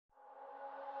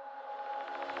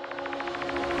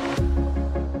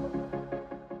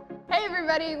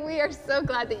everybody. We are so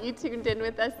glad that you tuned in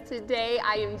with us today.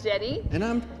 I am Jenny. And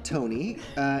I'm Tony.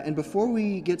 And before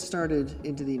we get started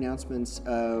into the announcements,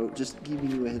 just giving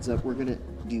you a heads up, we're going to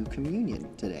do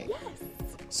communion today. Yes.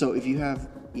 So if you have,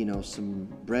 some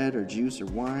bread or juice or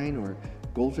wine or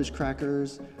goldfish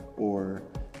crackers or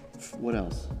what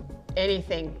else?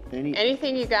 Anything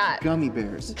you got. Gummy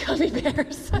bears. Gummy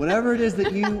bears. Whatever it is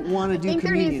that you want to do communion with. I think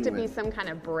there needs to be some kind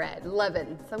of bread,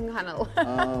 leaven, some kind of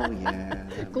Oh, yeah.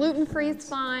 Gluten-free is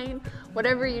fine,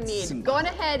 whatever you need. Go on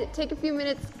ahead, take a few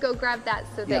minutes, go grab that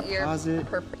so that you're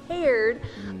prepared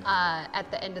at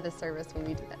the end of the service when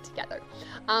we do that together.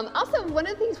 Also, one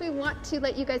of the things we want to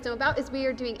let you guys know about is we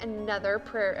are doing another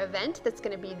prayer event that's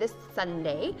going to be this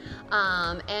Sunday.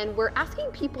 And we're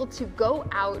asking people to go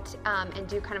out and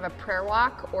do kind of a prayer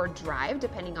walk or drive,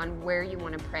 depending on where you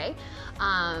want to pray.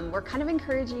 We're kind of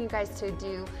encouraging you guys to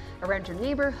do around your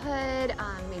neighborhood,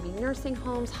 maybe nursing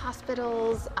homes,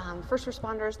 hospitals, first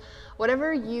responders,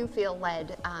 whatever you feel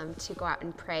led to go out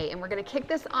and pray. And we're going to kick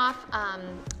this off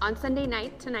on Sunday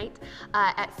night tonight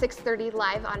at 6:30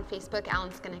 live on Facebook.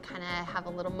 Alan's going to kind of have a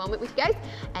little moment with you guys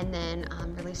and then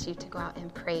release you to go out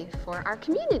and pray for our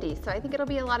community. So I think it'll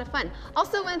be a lot of fun.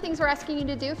 Also, one of the things we're asking you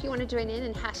to do, if you want to join in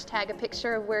and hashtag a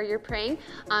picture of where you're praying,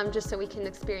 just so we can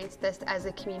experience this as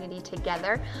a community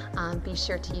together, be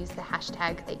sure to use the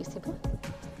hashtag that you see below.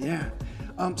 Yeah.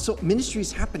 So ministry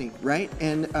is happening, right?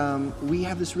 And we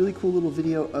have this really cool little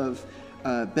video of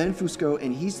Ben Fusco,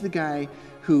 and he's the guy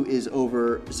who is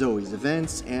over Zoe's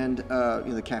events and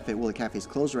the cafe. Well, the cafe's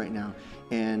closed right now,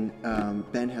 and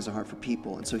Ben has a heart for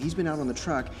people, and so he's been out on the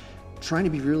truck trying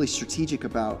to be really strategic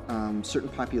about certain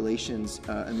populations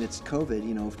amidst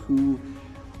COVID. Of who.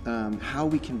 How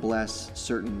we can bless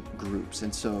certain groups,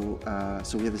 and so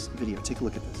we have this video. Take a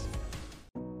look at this.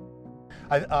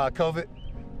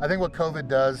 I think what COVID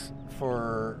does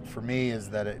for me is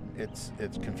that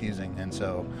it's confusing, and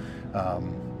so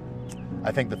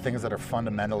I think the things that are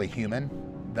fundamentally human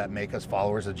that make us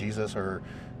followers of Jesus or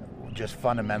just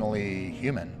fundamentally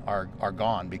human are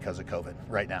gone because of COVID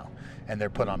right now, and they're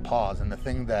put on pause. And the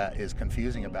thing that is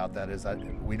confusing about that is that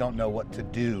we don't know what to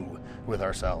do with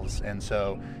ourselves, and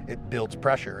so it builds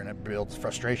pressure and it builds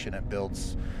frustration, it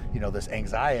builds this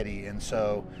anxiety. And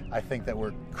so I think that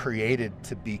we're created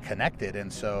to be connected,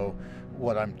 and so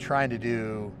what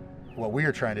we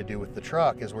are trying to do with the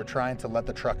truck is we're trying to let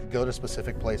the truck go to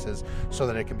specific places so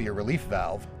that it can be a relief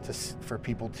valve for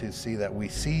people to see that we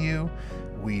see you,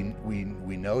 we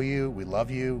know you, we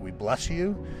love you, we bless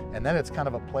you, and then it's kind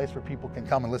of a place where people can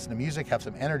come and listen to music, have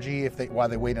some energy while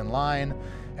they wait in line,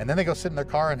 and then they go sit in their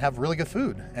car and have really good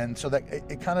food. And so that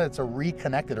it's a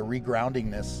reconnected, a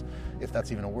regroundingness, if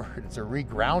that's even a word. It's a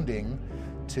regrounding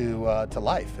to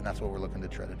life, and that's what we're looking to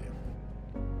try to do.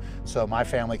 So my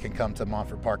family can come to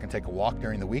Montfort Park and take a walk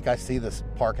during the week. I see this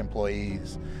park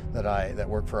employees that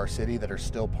work for our city that are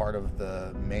still part of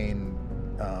the main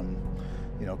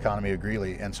economy of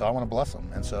Greeley, and so I want to bless them.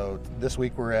 And so this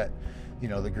week we're at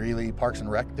the Greeley Parks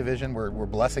and Rec division. We're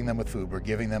blessing them with food. We're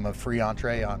giving them a free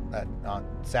entree on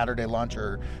Saturday lunch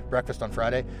or breakfast on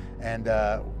Friday, and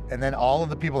then all of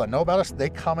the people that know about us, they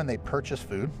come and they purchase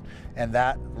food, and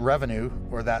that revenue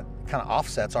or that kind of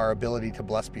offsets our ability to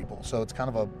bless people. So it's kind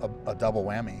of a double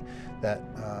whammy that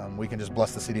we can just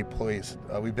bless the city employees.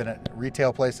 We've been at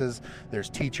retail places, there's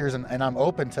teachers, and I'm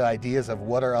open to ideas of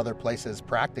what are other places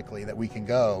practically that we can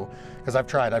go, because I've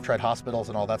tried hospitals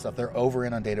and all that stuff. They're over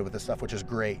inundated with this stuff, which is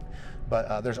great,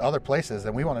 but there's other places,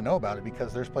 and we want to know about it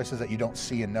because there's places that you don't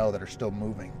see and know that are still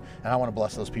moving, and I want to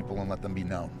bless those people and let them be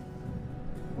known.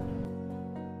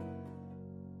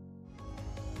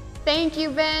 Thank you,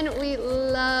 Ben. We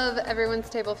love Everyone's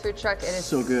Table food truck. It is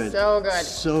so good. So good.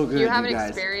 So good. You haven't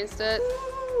experienced it?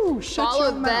 Ooh,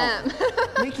 follow them.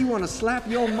 Make you want to slap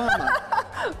your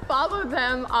mama. Follow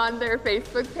them on their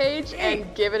Facebook page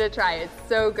and give it a try. It's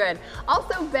so good.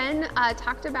 Also, Ben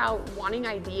talked about wanting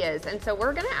ideas, and so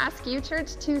we're going to ask you,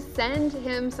 church, to send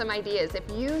him some ideas. If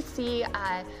you see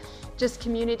just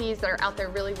communities that are out there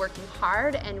really working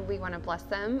hard and we want to bless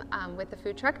them with the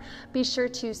food truck, be sure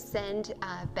to send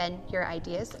Ben your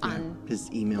ideas on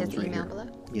his email below.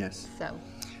 Yes. So.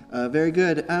 Very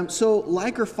good. So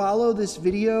like or follow this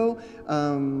video.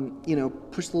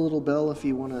 Push the little bell if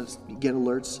you want to get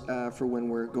alerts for when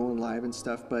we're going live and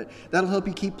stuff. But that'll help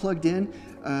you keep plugged in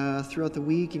throughout the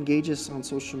week. Engage us on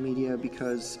social media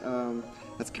because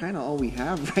that's kind of all we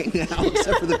have right now,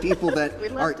 except for the people that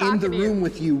are in the room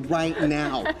with you right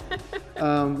now.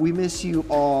 We miss you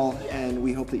all, and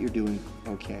we hope that you're doing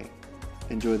okay.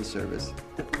 Enjoy the service.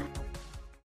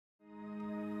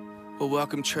 Well,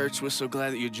 welcome, church. We're so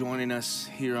glad that you're joining us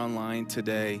here online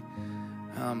today.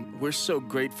 We're so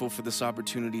grateful for this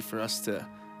opportunity for us to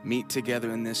meet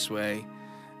together in this way.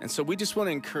 And so we just want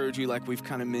to encourage you, like we've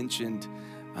kind of mentioned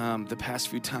the past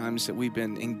few times that we've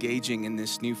been engaging in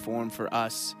this new form for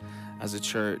us as a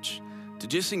church, to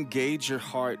just engage your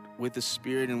heart with the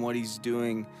Spirit and what He's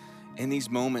doing in these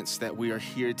moments that we are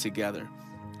here together.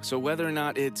 So whether or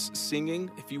not it's singing,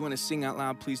 if you want to sing out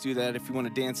loud, please do that. If you want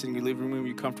to dance in your living room,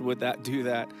 you're comfortable with that, do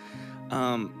that.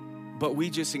 But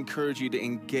we just encourage you to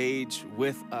engage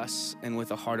with us and with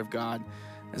the heart of God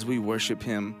as we worship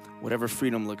Him, whatever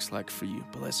freedom looks like for you.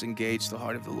 But let's engage the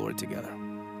heart of the Lord together.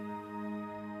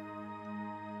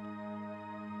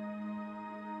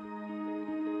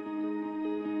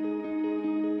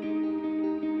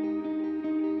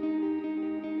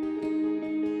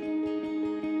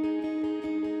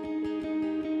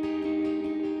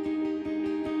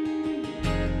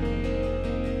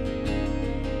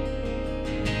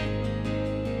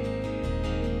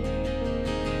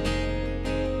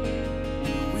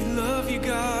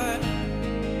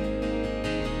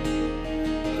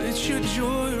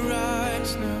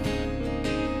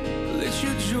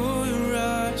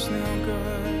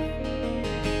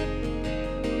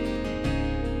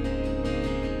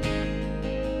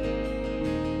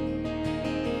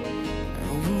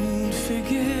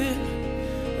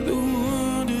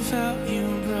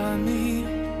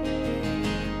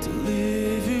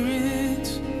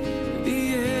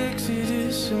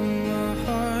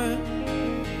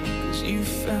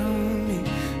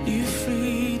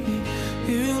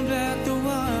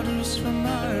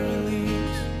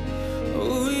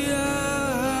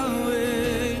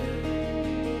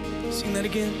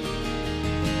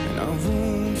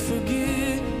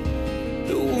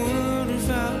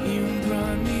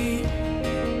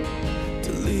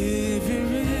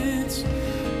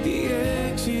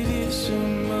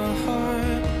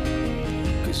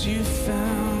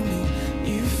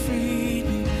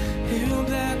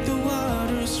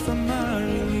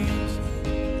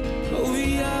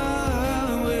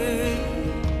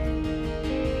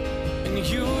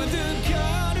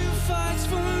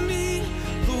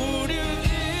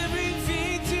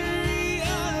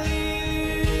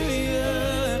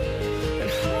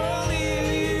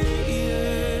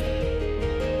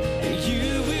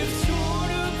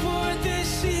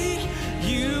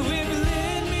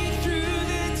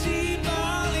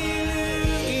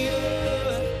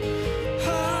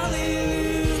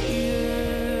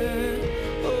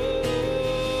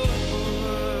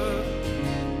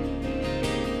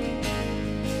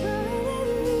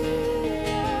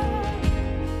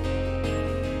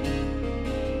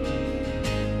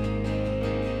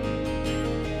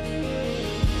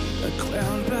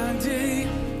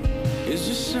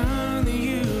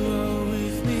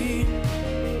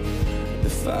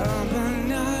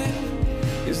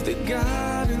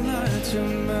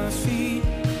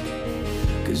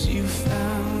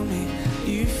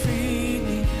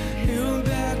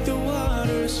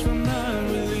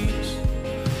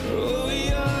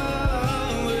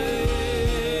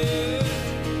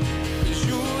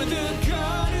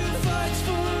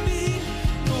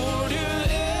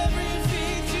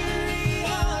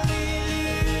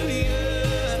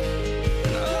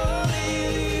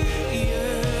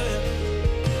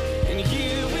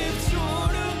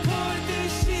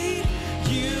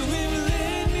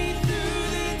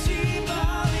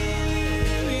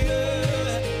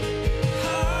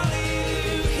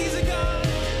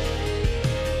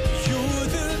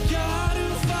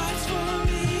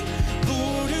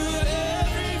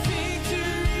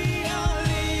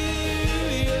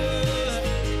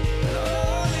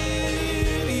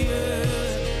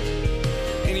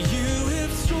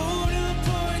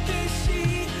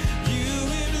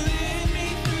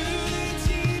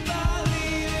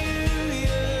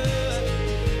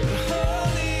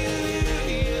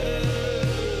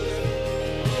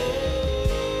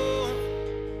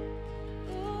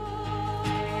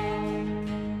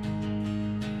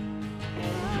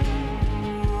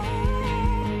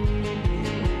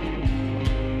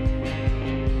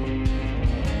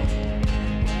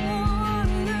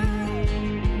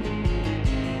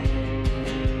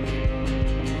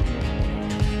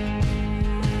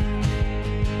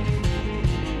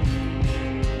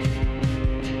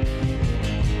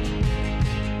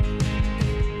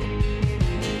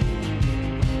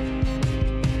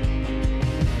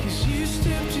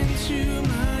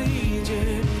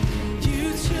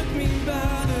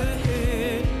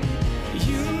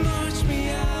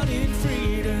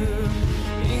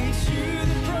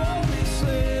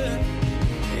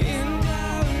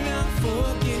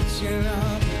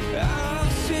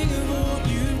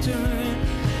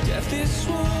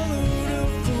 Swallowed up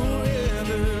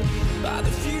forever by the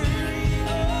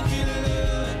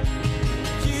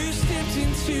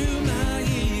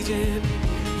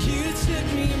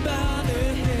by the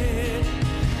head.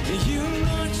 You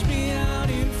launched me out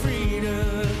in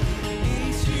freedom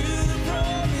into the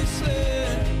promised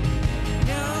land.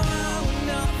 Now I will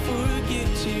not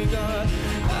forget you, God.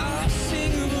 I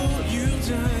sing of all you've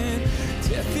done.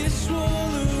 Death is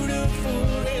swallowed up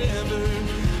forever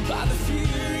by the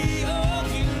fury of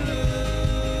your love.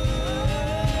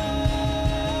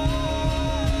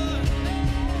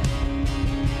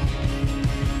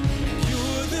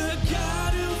 You're the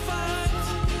God who fights.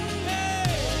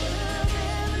 Hey.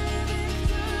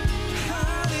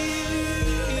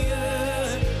 Hallelujah.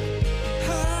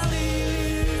 Hallelujah.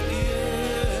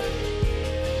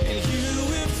 And you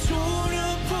have torn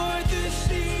apart the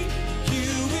sea.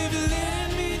 You have led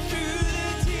me through the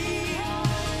deep.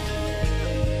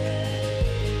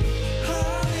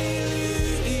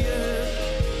 Hallelujah.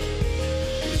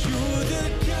 You're the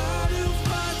God who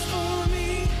fights for me.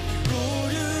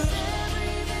 Lord of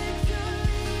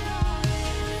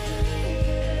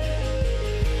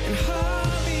and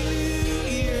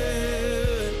hallelujah.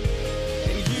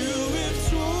 And you have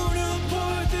torn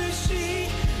apart the sea.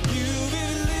 You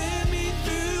have led me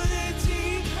through the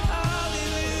deep.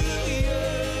 Hallelujah.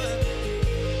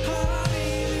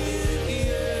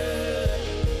 Hallelujah.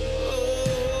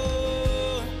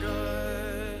 Oh,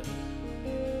 God.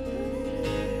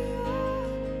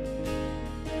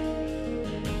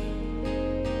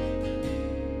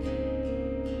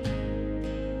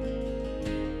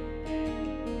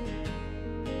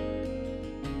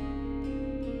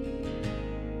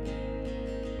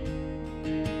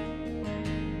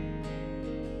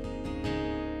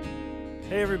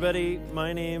 Hey everybody,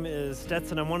 my name is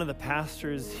Stetson. I'm one of the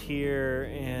pastors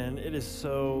here, and it is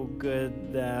so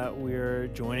good that we're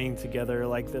joining together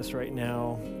like this right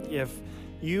now. If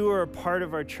you are a part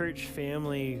of our church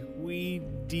family, we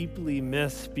deeply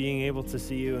miss being able to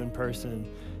see you in person.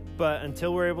 But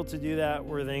until we're able to do that,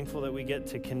 we're thankful that we get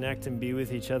to connect and be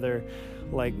with each other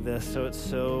like this. So it's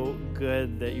so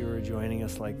good that you are joining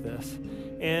us like this.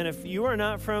 And if you are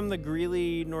not from the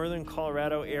Greeley, Northern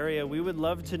Colorado area, we would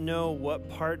love to know what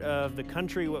part of the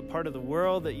country, what part of the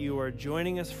world that you are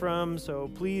joining us from. So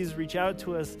please reach out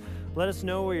to us. Let us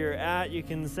know where you're at. You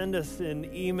can send us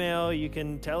an email. You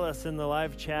can tell us in the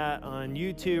live chat on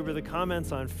YouTube or the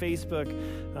comments on Facebook.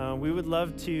 We would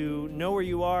love to know where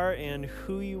you are and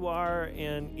who you are.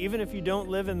 And even if you don't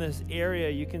live in this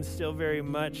area, you can still very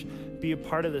much be a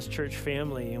part of this church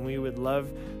family. And we would love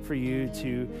for you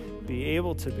to be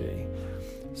able to be.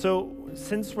 So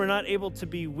since we're not able to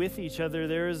be with each other,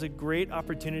 there is a great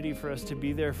opportunity for us to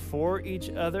be there for each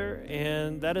other,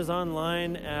 and that is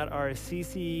online at our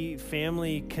CC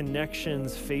Family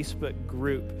Connections Facebook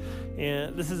group.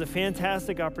 And this is a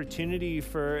fantastic opportunity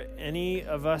for any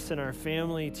of us in our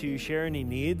family to share any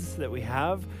needs that we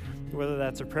have, whether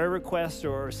that's a prayer request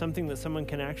or something that someone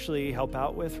can actually help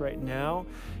out with right now.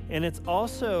 And it's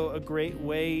also a great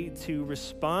way to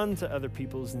respond to other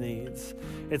people's needs.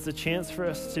 It's a chance for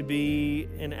us to be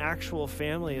an actual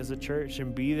family as a church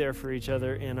and be there for each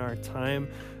other in our time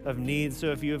of need. So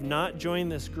if you have not joined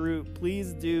this group,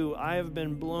 please do. I have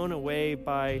been blown away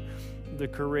by the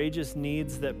courageous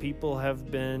needs that people have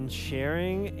been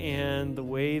sharing and the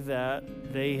way that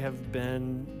they have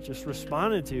been just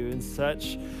responded to in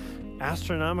such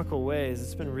astronomical ways.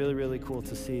 It's been really, really cool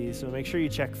to see. So make sure you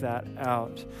check that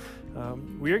out.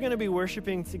 We are going to be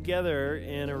worshiping together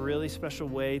in a really special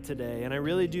way today, and I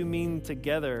really do mean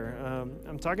together.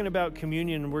 I'm talking about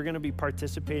communion. We're going to be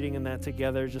participating in that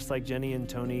together, just like Jenny and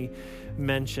Tony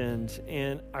mentioned.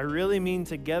 And I really mean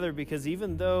together because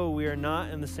even though we are not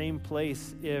in the same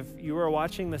place, if you are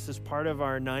watching this as part of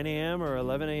our 9 a.m. or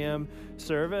 11 a.m.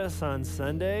 service on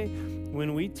Sunday,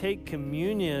 when we take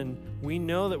communion, we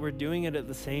know that we're doing it at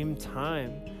the same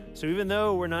time. So even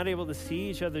though we're not able to see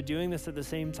each other doing this at the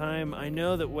same time, I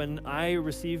know that when I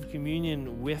receive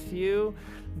communion with you,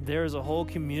 there's a whole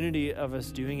community of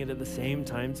us doing it at the same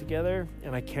time together,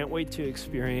 and I can't wait to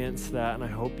experience that, and I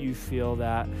hope you feel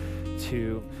that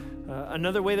too.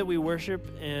 Another way that we worship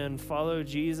and follow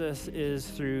Jesus is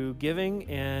through giving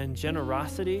and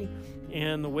generosity.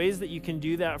 And the ways that you can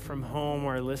do that from home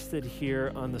are listed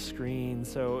here on the screen.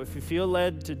 So if you feel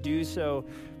led to do so,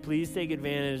 please take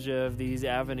advantage of these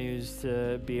avenues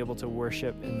to be able to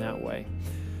worship in that way.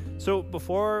 So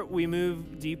before we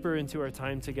move deeper into our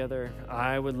time together,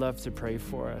 I would love to pray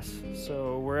for us.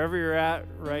 So wherever you're at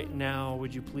right now,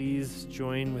 would you please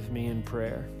join with me in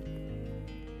prayer?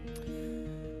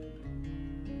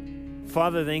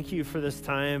 Father, thank you for this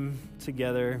time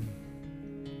together.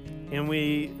 And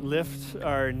we lift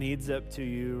our needs up to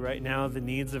you right now, the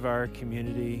needs of our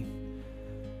community.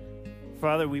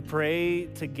 Father, we pray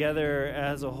together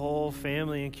as a whole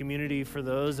family and community for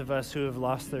those of us who have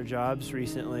lost their jobs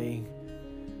recently.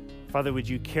 Father, would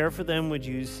you care for them? Would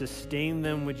you sustain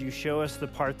them? Would you show us the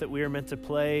part that we are meant to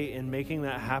play in making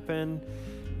that happen?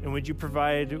 And would you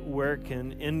provide work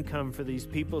and income for these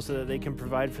people so that they can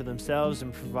provide for themselves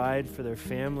and provide for their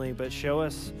family, but show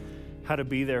us how to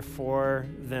be there for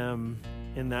them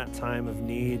in that time of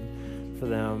need for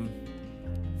them.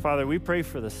 Father, we pray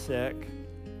for the sick,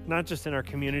 not just in our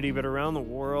community, but around the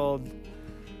world.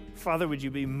 Father, would you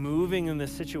be moving in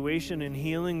this situation and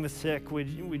healing the sick?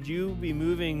 Would you be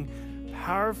moving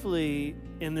powerfully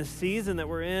in the season that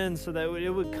we're in so that it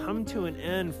would come to an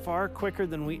end far quicker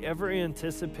than we ever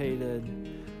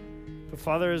anticipated? But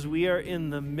Father, as we are in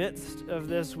the midst of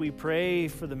this, we pray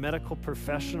for the medical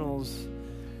professionals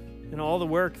and all the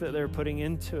work that they're putting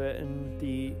into it, and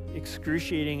the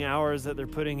excruciating hours that they're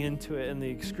putting into it, and the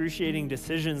excruciating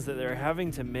decisions that they're having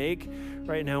to make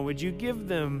right now. Would you give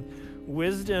them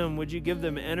wisdom? Would you give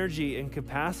them energy and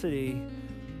capacity?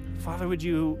 Father, would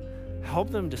you help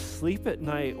them to sleep at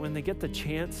night when they get the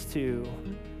chance to?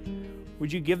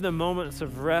 Would you give them moments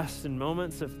of rest and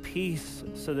moments of peace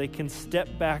so they can step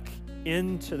back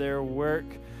into their work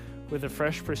with a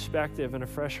fresh perspective and a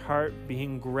fresh heart,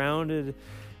 being grounded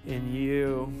in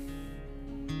you?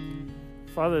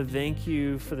 Father, thank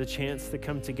you for the chance to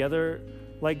come together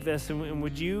like this. And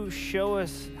would you show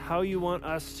us how you want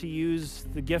us to use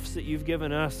the gifts that you've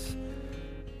given us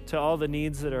to all the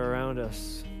needs that are around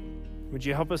us? Would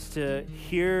you help us to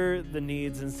hear the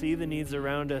needs and see the needs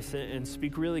around us and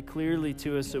speak really clearly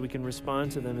to us so we can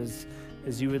respond to them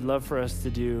as you would love for us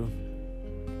to do?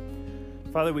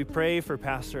 Father, we pray for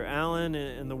Pastor Allen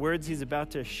and the words he's about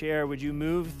to share. Would you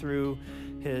move through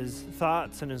his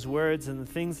thoughts and his words and the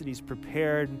things that he's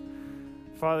prepared?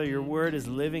 Father, your word is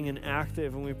living and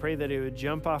active, and we pray that it would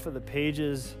jump off of the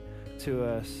pages to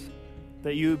us,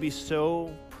 that you would be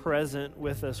so present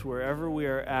with us wherever we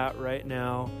are at right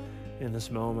now in this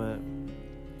moment.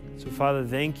 So Father,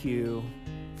 thank you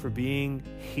for being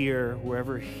here,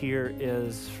 wherever here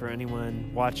is for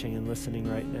anyone watching and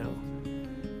listening right now.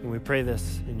 And we pray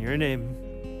this in your name.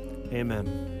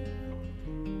 Amen.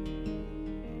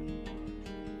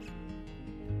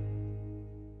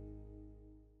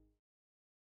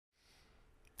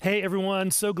 Hey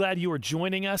everyone, so glad you are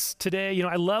joining us today.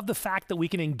 I love the fact that we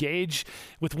can engage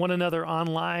with one another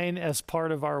online as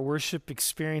part of our worship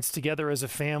experience together as a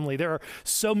family. There are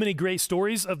so many great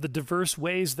stories of the diverse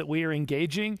ways that we are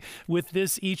engaging with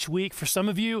this each week. For some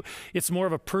of you, it's more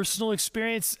of a personal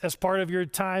experience as part of your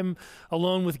time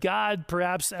alone with God,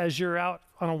 perhaps as you're out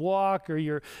on a walk or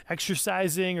you're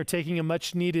exercising or taking a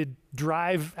much needed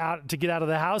drive out to get out of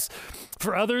the house.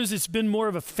 For others, it's been more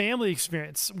of a family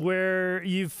experience where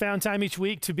you've found time each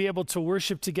week to be able to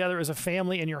worship together as a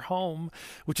family in your home,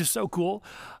 which is so cool.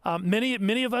 Many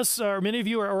of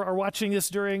you are watching this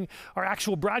during our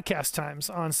actual broadcast times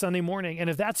on Sunday morning. And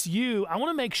if that's you, I want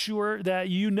to make sure that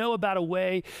you know about a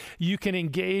way you can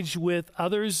engage with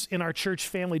others in our church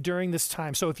family during this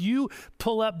time. So if you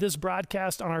pull up this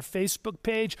broadcast on our Facebook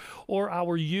page or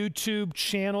our YouTube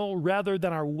channel rather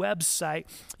than our website,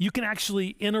 you can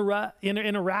actually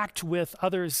interact with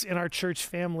others in our church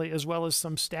family as well as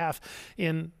some staff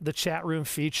in the chat room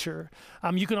feature.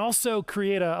 You can also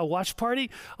create a watch party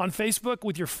on Facebook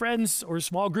with your friends or a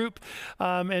small group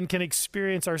and can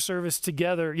experience our service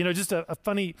together. Just a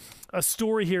funny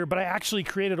story here, but I actually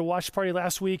created a watch party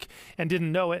last week and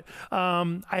didn't know it.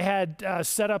 I had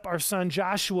set up our son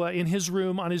Joshua in his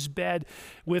room on his bed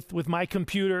with my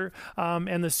computer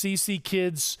and the CC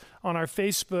Kids on our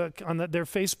Facebook, on their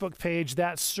Facebook page,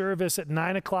 that service at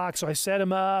 9 o'clock. So I set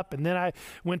him up, and then I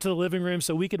went to the living room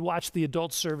so we could watch the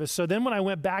adult service. So then when I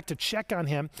went back to check on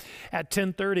him at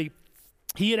 10:30,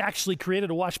 he had actually created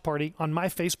a watch party on my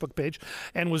Facebook page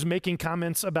and was making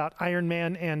comments about Iron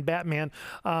Man and Batman,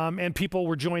 and people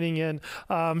were joining in.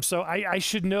 So I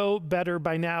should know better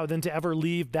by now than to ever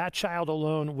leave that child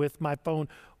alone with my phone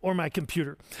or my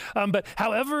computer. But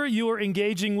however you are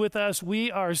engaging with us, we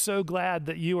are so glad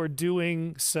that you are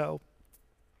doing so.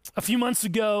 A few months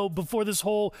ago, before this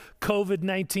whole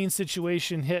COVID-19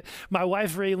 situation hit, my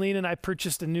wife Raylene and I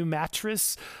purchased a new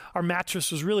mattress. Our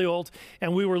mattress was really old,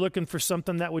 and we were looking for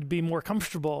something that would be more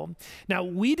comfortable. Now,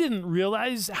 we didn't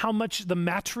realize how much the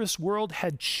mattress world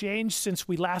had changed since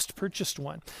we last purchased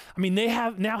one. I mean, they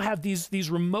now have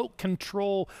these remote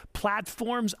control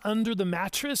platforms under the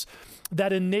mattress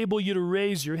that enable you to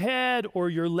raise your head or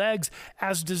your legs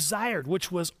as desired,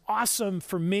 which was awesome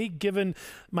for me, given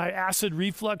my acid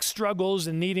reflux reflux struggles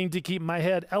and needing to keep my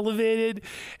head elevated.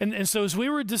 And so as we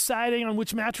were deciding on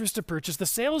which mattress to purchase, the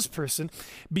salesperson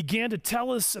began to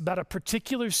tell us about a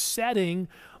particular setting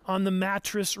on the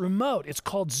mattress remote. It's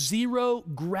called zero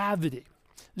gravity.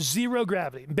 Zero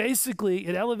gravity. Basically,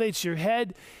 it elevates your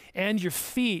head and your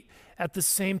feet at the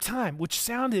same time, which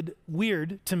sounded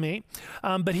weird to me.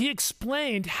 But he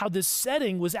explained how this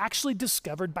setting was actually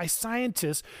discovered by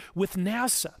scientists with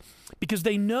NASA, because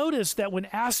they noticed that when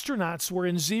astronauts were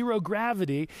in zero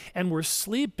gravity and were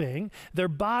sleeping, their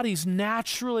bodies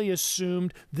naturally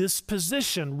assumed this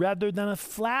position rather than a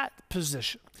flat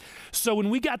position. So when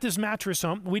we got this mattress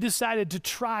home, we decided to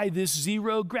try this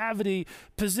zero gravity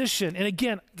position. And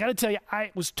again, I got to tell you,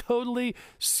 I was totally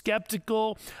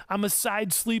skeptical. I'm a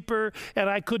side sleeper, and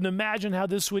I couldn't imagine how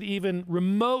this would even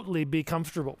remotely be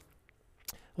comfortable.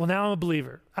 Well, now I'm a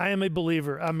believer. I am a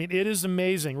believer. I mean, it is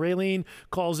amazing. Raylene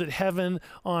calls it heaven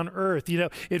on earth. You know,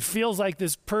 it feels like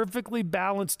this perfectly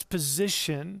balanced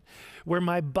position where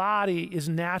my body is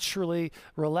naturally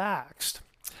relaxed.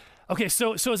 Okay,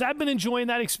 so as I've been enjoying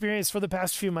that experience for the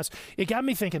past few months, it got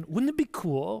me thinking, wouldn't it be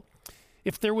cool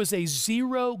if there was a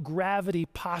zero gravity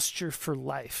posture for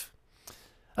life?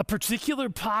 A particular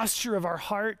posture of our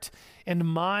heart and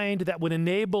mind that would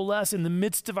enable us in the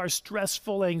midst of our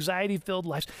stressful, anxiety-filled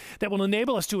lives, that will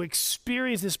enable us to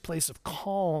experience this place of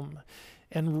calm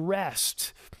and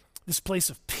rest, this place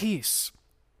of peace.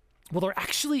 Well, there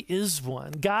actually is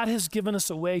one. God has given us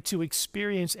a way to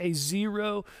experience a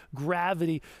zero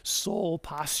gravity soul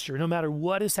posture, no matter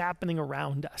what is happening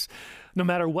around us, no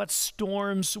matter what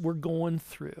storms we're going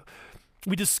through.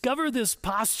 We discover this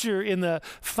posture in the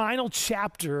final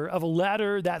chapter of a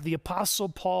letter that the Apostle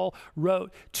Paul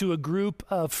wrote to a group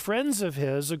of friends of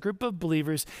his, a group of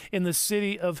believers in the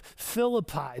city of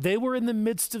Philippi. They were in the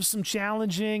midst of some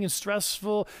challenging and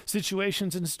stressful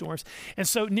situations and storms. And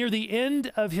so near the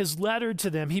end of his letter to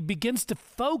them, he begins to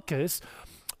focus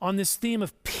on this theme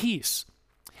of peace,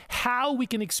 how we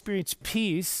can experience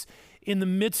peace in the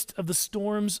midst of the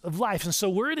storms of life. And so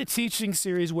we're in a teaching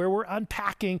series where we're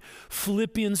unpacking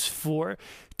Philippians 4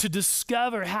 to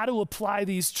discover how to apply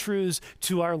these truths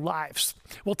to our lives.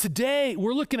 Well, today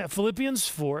we're looking at Philippians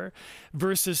 4,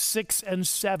 verses 6 and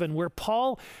 7, where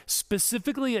Paul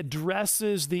specifically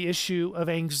addresses the issue of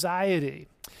anxiety.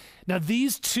 Now,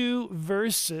 these two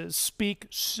verses speak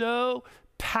so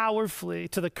powerfully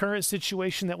to the current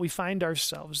situation that we find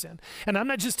ourselves in. And I'm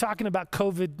not just talking about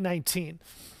COVID-19.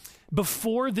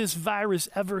 Before this virus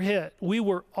ever hit, we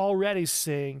were already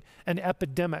seeing an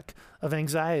epidemic of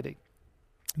anxiety.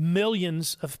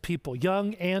 Millions of people,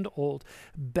 young and old,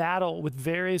 battle with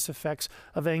various effects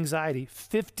of anxiety.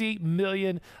 50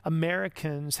 million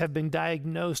Americans have been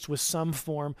diagnosed with some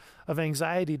form of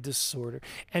anxiety disorder.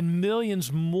 And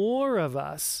millions more of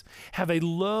us have a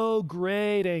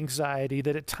low-grade anxiety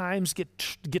that at times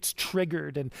gets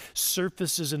triggered and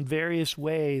surfaces in various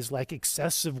ways, like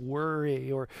excessive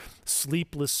worry or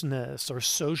sleeplessness or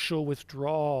social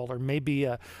withdrawal or maybe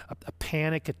a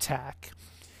panic attack.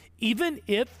 Even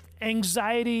if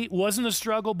anxiety wasn't a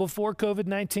struggle before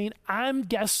COVID-19, I'm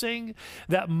guessing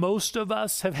that most of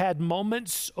us have had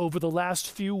moments over the last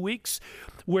few weeks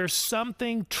where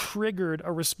something triggered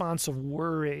a response of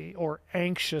worry or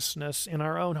anxiousness in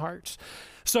our own hearts.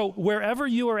 So wherever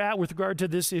you are at with regard to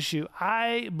this issue,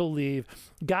 I believe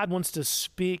God wants to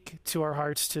speak to our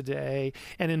hearts today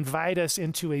and invite us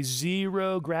into a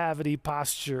zero gravity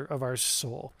posture of our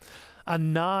soul. A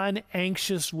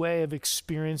non-anxious way of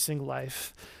experiencing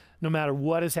life, no matter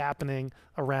what is happening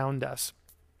around us.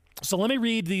 So let me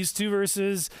read these two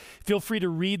verses. Feel free to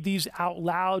read these out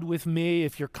loud with me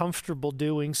if you're comfortable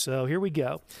doing so. Here we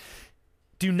go.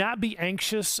 Do not be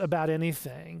anxious about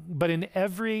anything, but in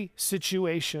every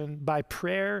situation, by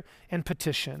prayer and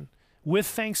petition, with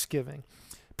thanksgiving,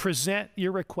 present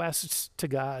your requests to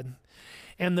God.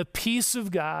 And the peace of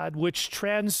God, which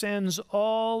transcends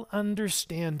all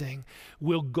understanding,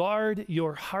 will guard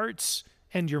your hearts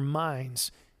and your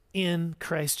minds in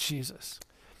Christ Jesus.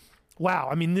 Wow,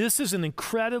 I mean, this is an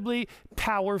incredibly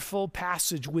powerful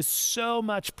passage with so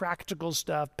much practical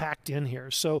stuff packed in here.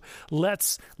 So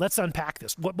let's unpack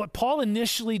this. What Paul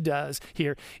initially does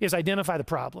here is identify the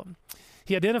problem.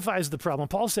 He identifies the problem.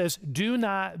 Paul says, do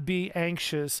not be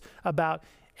anxious about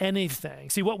anything.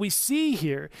 See, what we see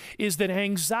here is that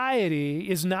anxiety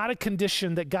is not a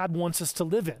condition that God wants us to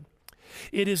live in.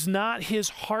 It is not his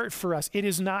heart for us. It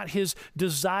is not his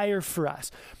desire for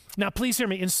us. Now, please hear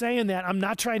me. In saying that, I'm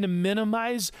not trying to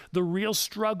minimize the real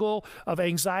struggle of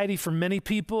anxiety for many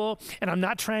people, and I'm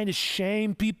not trying to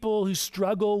shame people who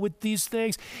struggle with these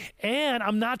things, and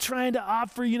I'm not trying to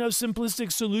offer,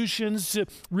 simplistic solutions to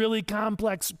really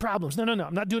complex problems. No.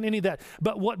 I'm not doing any of that.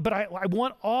 But I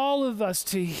want all of us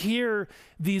to hear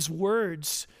these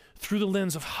words through the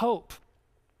lens of hope.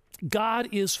 God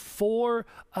is for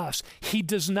us. He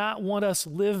does not want us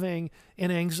living in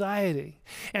anxiety.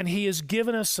 And he has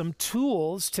given us some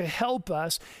tools to help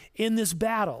us in this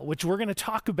battle, which we're going to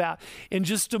talk about in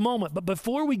just a moment. But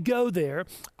before we go there,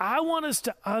 I want us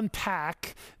to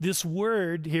unpack this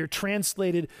word here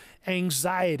translated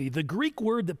anxiety. The Greek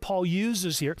word that Paul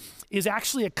uses here is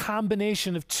actually a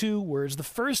combination of two words. The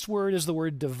first word is the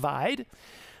word divide.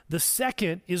 The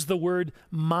second is the word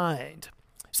mind.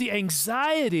 See,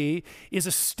 anxiety is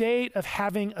a state of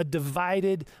having a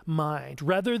divided mind.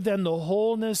 Rather than the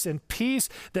wholeness and peace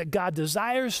that God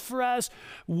desires for us,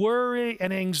 worry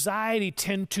and anxiety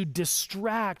tend to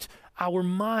distract our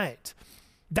mind.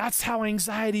 That's how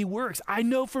anxiety works. I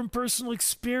know from personal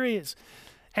experience,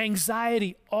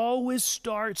 anxiety always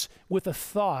starts with a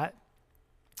thought,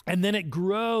 and then it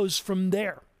grows from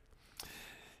there.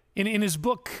 In his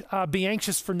book, Be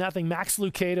Anxious for Nothing, Max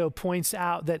Lucado points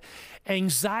out that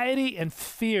anxiety and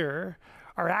fear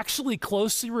are actually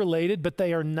closely related, but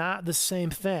they are not the same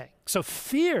thing. So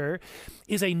fear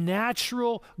is a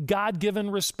natural,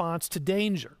 God-given response to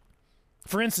danger.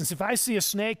 For instance, if I see a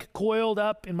snake coiled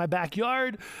up in my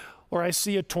backyard, or I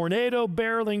see a tornado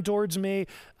barreling towards me,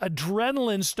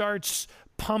 adrenaline starts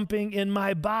pumping in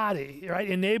my body, right?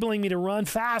 Enabling me to run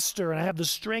faster, and I have the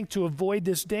strength to avoid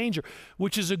this danger,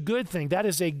 which is a good thing. That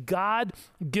is a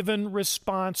God-given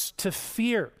response to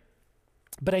fear.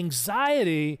 But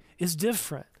anxiety is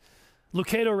different.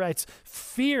 Lucado writes,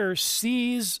 fear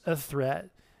sees a threat.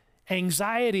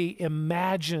 Anxiety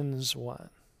imagines one.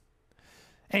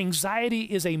 Anxiety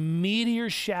is a meteor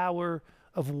shower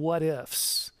of what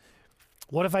ifs.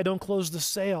 What if I don't close the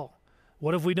sale?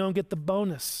 What if we don't get the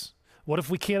bonus? What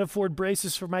if we can't afford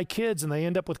braces for my kids and they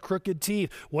end up with crooked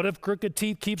teeth? What if crooked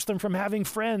teeth keeps them from having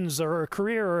friends or a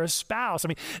career or a spouse?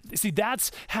 See,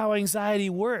 that's how anxiety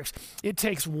works. It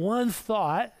takes one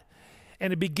thought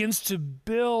and it begins to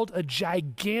build a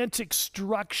gigantic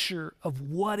structure of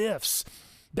what ifs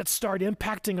that start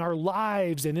impacting our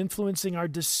lives and influencing our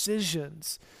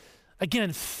decisions.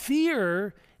 Again,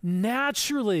 fear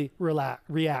naturally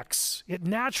reacts. It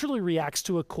naturally reacts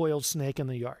to a coiled snake in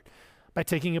the yard by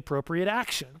taking appropriate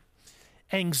action.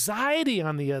 Anxiety,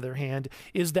 on the other hand,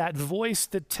 is that voice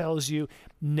that tells you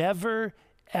never,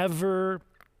 ever,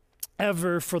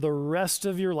 ever for the rest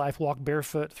of your life walk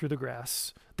barefoot through the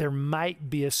grass. There might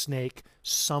be a snake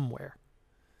somewhere.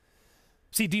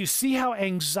 See, do you see how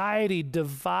anxiety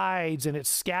divides and it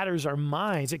scatters our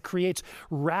minds? It creates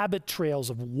rabbit trails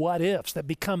of what ifs that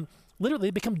become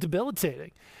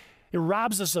debilitating. It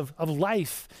robs us of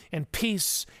life and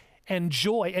peace and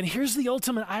joy. And here's the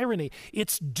ultimate irony.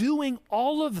 It's doing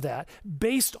all of that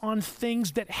based on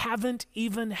things that haven't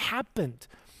even happened.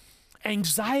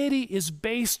 Anxiety is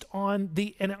based on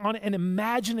an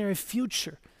imaginary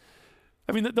future.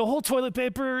 The whole toilet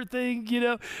paper thing,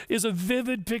 is a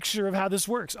vivid picture of how this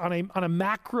works on a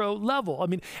macro level.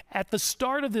 At the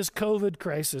start of this COVID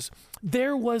crisis,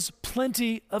 there was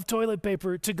plenty of toilet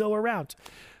paper to go around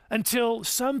until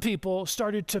some people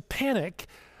started to panic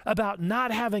about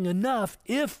not having enough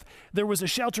if there was a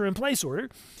shelter-in-place order,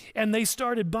 and they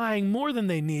started buying more than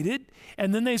they needed,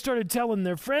 and then they started telling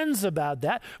their friends about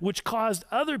that, which caused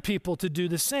other people to do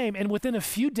the same, and within a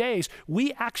few days,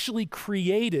 we actually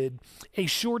created a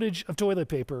shortage of toilet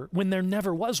paper when there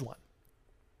never was one.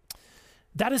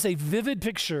 That is a vivid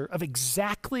picture of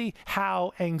exactly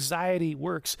how anxiety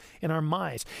works in our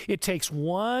minds. It takes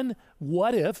one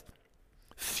what if,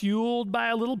 fueled by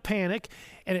a little panic,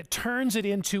 and it turns it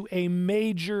into a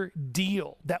major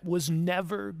deal that was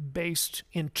never based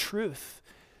in truth.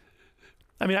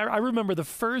 I remember the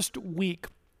first week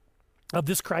of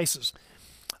this crisis,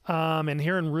 and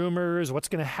hearing rumors, what's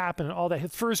going to happen and all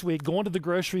that. First week, going to the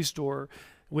grocery store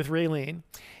with Raylene,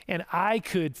 and I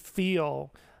could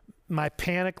feel my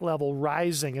panic level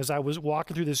rising as I was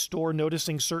walking through this store,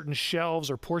 noticing certain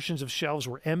shelves or portions of shelves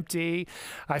were empty.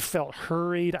 I felt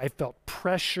hurried. I felt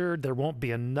pressured. There won't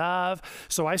be enough.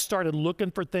 So I started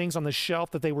looking for things on the shelf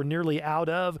that they were nearly out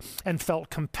of and felt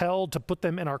compelled to put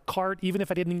them in our cart, even if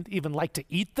I didn't even like to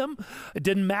eat them. It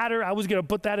didn't matter. I was going to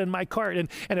put that in my cart. And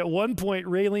at one point,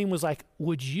 Raylene was like,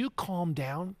 would you calm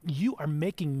down? You are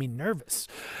making me nervous.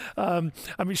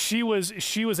 She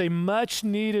was a much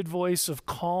needed voice of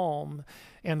calm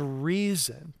and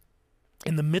reason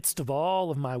in the midst of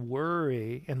all of my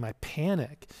worry and my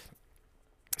panic.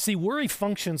 See, worry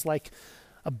functions like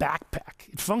a backpack.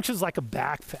 It functions like a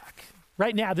backpack.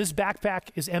 Right now, this backpack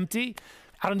is empty.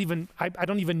 I don't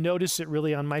even notice it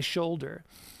really on my shoulder.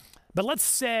 But let's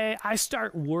say I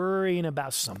start worrying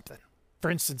about something. For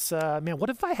instance, what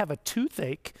if I have a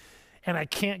toothache and I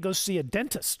can't go see a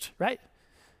dentist, right?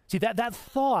 See, that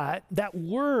thought, that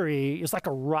worry is like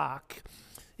a rock.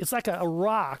 It's like a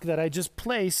rock that I just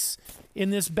place in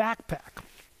this backpack.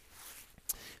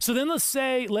 So then let's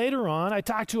say later on, I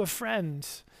talk to a friend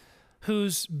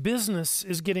whose business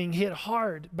is getting hit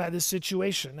hard by this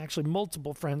situation. Actually,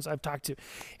 multiple friends I've talked to.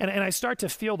 And I start to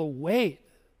feel the weight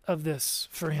of this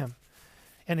for him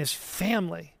and his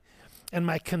family. And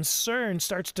my concern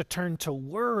starts to turn to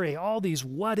worry, all these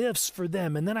what ifs for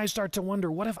them. And then I start to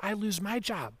wonder, what if I lose my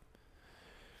job?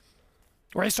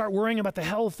 Or I start worrying about the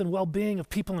health and well-being of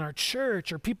people in our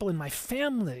church or people in my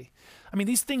family.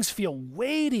 These things feel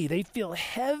weighty. They feel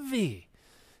heavy.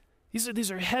 These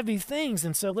are heavy things.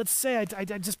 And so let's say I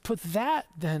just put that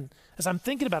then, as I'm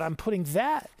thinking about it, I'm putting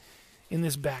that in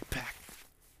this backpack.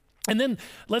 And then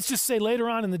let's just say later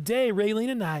on in the day, Raylene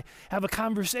and I have a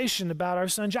conversation about our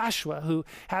son Joshua, who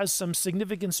has some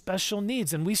significant special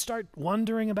needs. And we start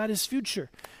wondering about his future.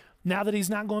 Now that he's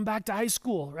not going back to high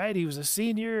school, right? He was a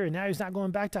senior and now he's not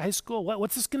going back to high school.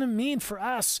 What's this going to mean for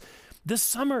us this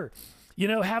summer?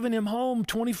 Having him home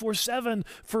 24/7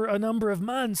 for a number of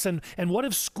months. And what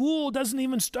if school doesn't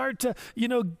even start to,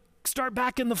 start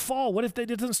back in the fall? What if they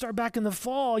didn't start back in the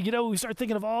fall? We start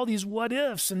thinking of all these what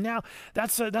ifs. And now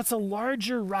that's a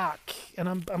larger rock. And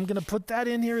I'm going to put that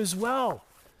in here as well.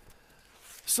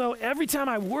 So every time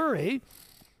I worry,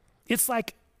 it's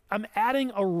like I'm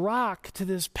adding a rock to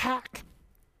this pack.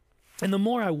 And the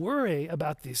more I worry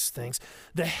about these things,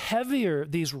 the heavier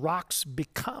these rocks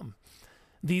become.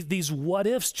 These what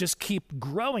ifs just keep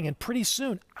growing. And pretty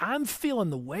soon, I'm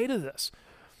feeling the weight of this.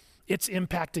 It's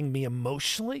impacting me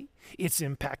emotionally. It's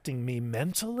impacting me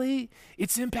mentally.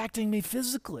 It's impacting me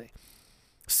physically.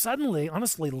 Suddenly,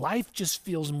 honestly, life just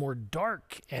feels more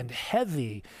dark and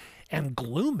heavy and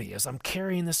gloomy as I'm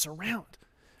carrying this around.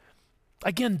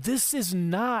 Again, this is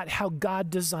not how God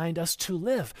designed us to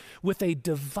live, with a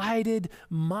divided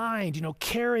mind,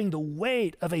 carrying the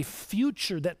weight of a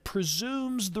future that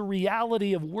presumes the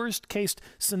reality of worst case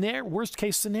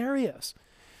scenarios.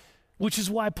 Which is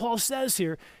why Paul says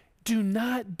here, do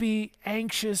not be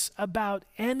anxious about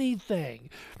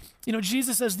anything.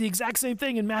 Jesus says the exact same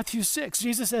thing in Matthew 6.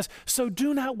 Jesus says, so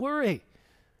do not worry,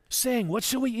 saying, what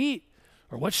shall we eat?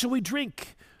 Or what shall we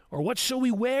drink? Or what shall we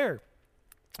wear?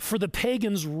 For the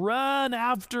pagans run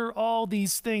after all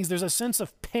these things. There's a sense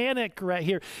of panic right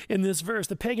here in this verse.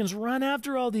 The pagans run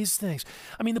after all these things.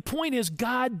 The point is,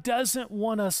 God doesn't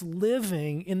want us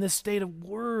living in this state of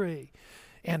worry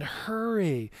and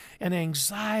hurry and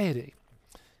anxiety.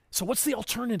 So what's the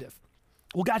alternative?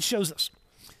 Well, God shows us.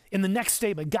 In the next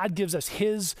statement, God gives us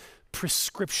his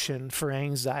prescription for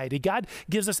anxiety. God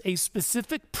gives us a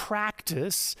specific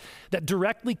practice that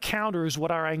directly counters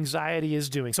what our anxiety is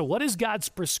doing. So what is God's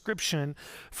prescription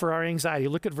for our anxiety?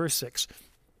 Look at verse 6.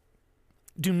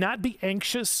 Do not be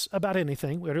anxious about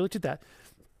anything. We already looked at that.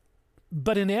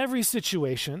 But in every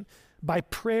situation, by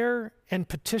prayer and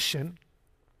petition,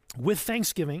 with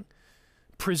thanksgiving,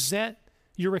 present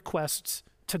your requests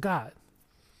to God.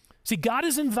 See, God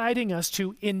is inviting us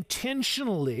to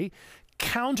intentionally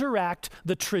counteract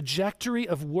the trajectory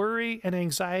of worry and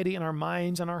anxiety in our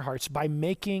minds and our hearts by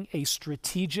making a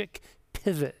strategic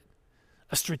pivot.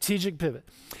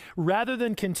 Rather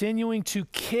than continuing to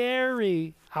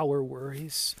carry our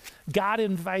worries, God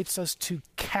invites us to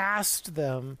cast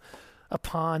them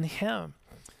upon him.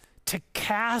 To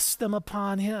cast them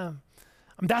upon him.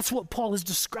 That's what Paul is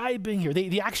describing here.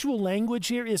 The actual language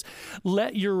here is,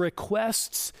 let your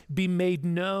requests be made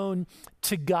known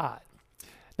to God.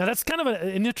 Now, that's kind of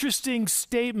an interesting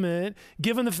statement,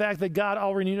 given the fact that God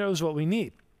already knows what we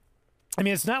need.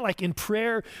 It's not like in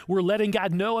prayer we're letting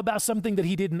God know about something that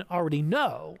he didn't already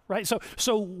know, right?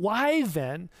 So why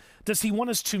then does he want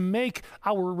us to make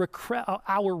our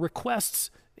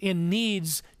requests and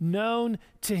needs known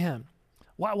to him?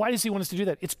 Why does he want us to do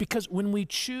that? It's because when we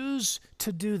choose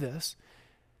to do this,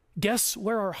 guess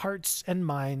where our hearts and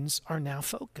minds are now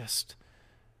focused?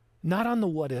 not on the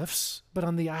what ifs, but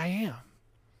on the I am.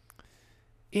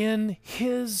 In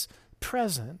his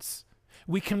presence,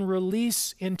 we can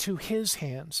release into his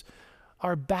hands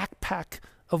our backpack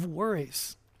of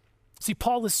worries. See,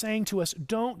 Paul is saying to us,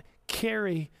 don't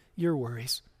carry your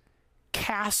worries.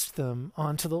 Cast them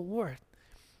onto the Lord.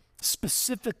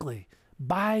 Specifically,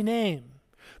 by name,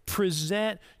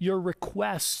 present your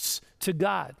requests to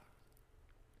God.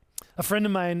 A friend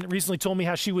of mine recently told me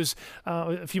how she was,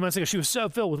 a few months ago, she was so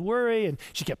filled with worry and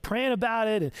she kept praying about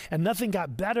it and nothing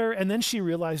got better. And then she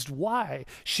realized why.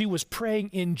 She was praying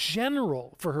in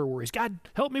general for her worries. God,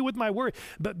 help me with my worry.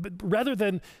 But rather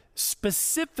than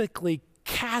specifically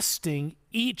casting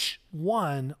each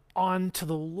one onto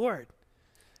the Lord.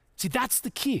 See, that's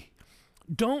the key.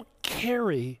 Don't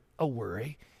carry a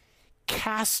worry,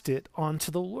 cast it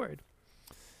onto the Lord.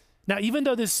 Now, even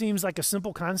though this seems like a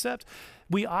simple concept,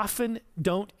 we often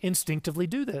don't instinctively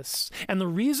do this. And the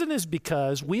reason is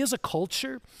because we as a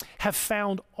culture have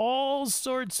found all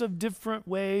sorts of different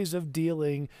ways of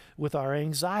dealing with our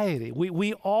anxiety.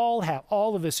 We all have,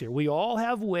 all of us here, we all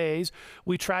have ways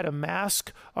we try to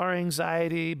mask our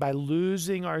anxiety by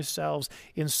losing ourselves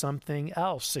in something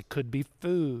else. It could be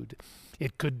food.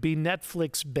 It could be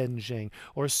Netflix binging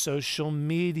or social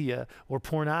media or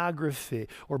pornography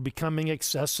or becoming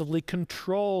excessively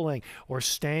controlling or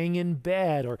staying in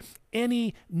bed or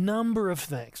any number of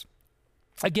things.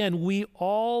 Again, we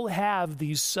all have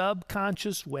these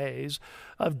subconscious ways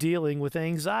of dealing with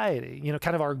anxiety,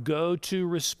 kind of our go-to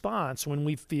response when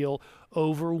we feel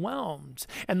overwhelmed.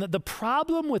 And the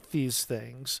problem with these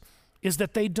things is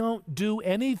that they don't do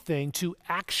anything to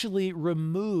actually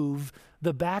remove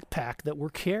the backpack that we're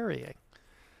carrying.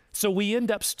 So we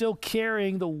end up still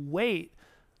carrying the weight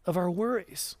of our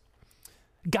worries.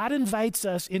 God invites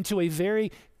us into a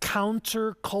very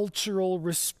countercultural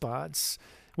response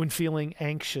when feeling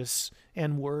anxious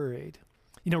and worried.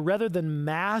 Rather than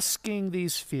masking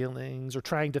these feelings or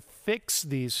trying to fix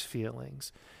these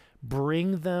feelings,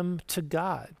 bring them to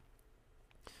God.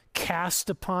 Cast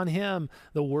upon him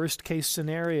the worst case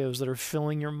scenarios that are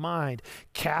filling your mind.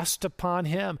 Cast upon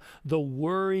him the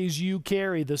worries you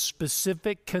carry, the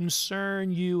specific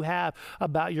concern you have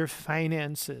about your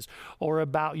finances or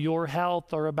about your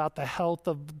health or about the health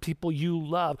of people you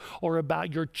love or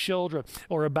about your children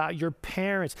or about your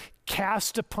parents.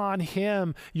 Cast upon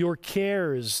him your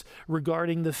cares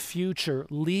regarding the future.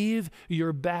 Leave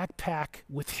your backpack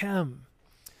with him.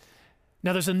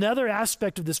 Now, there's another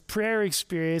aspect of this prayer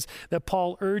experience that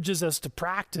Paul urges us to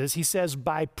practice. He says,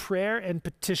 by prayer and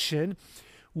petition,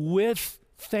 with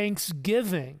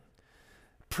thanksgiving,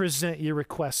 present your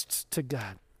requests to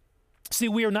God. See,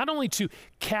 we are not only to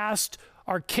cast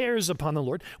our cares upon the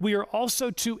Lord, we are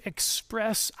also to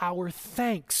express our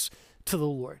thanks to the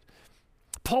Lord.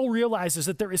 Paul realizes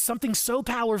that there is something so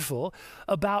powerful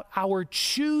about our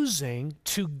choosing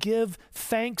to give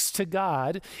thanks to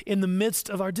God in the midst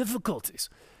of our difficulties.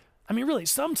 I mean, really,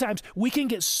 sometimes we can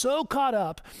get so caught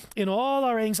up in all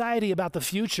our anxiety about the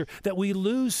future that we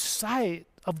lose sight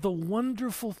of the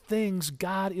wonderful things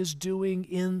God is doing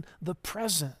in the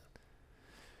present.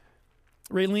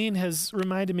 Raylene has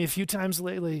reminded me a few times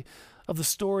lately of the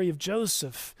story of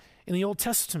Joseph in the Old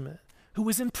Testament, who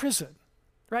was in prison.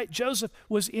 Right? Joseph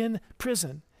was in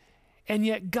prison, and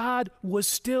yet God was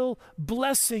still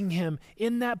blessing him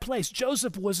in that place.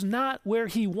 Joseph was not where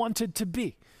he wanted to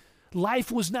be. Life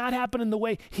was not happening the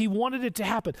way he wanted it to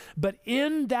happen. But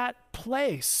in that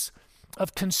place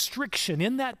of constriction,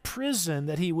 in that prison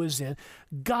that he was in,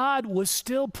 God was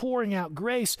still pouring out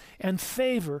grace and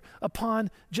favor upon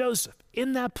Joseph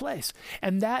in that place.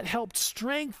 And that helped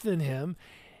strengthen him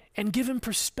and give him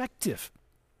perspective.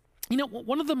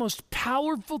 One of the most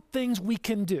powerful things we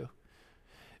can do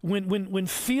when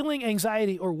feeling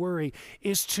anxiety or worry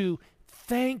is to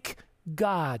thank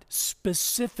God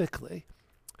specifically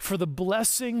for the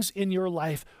blessings in your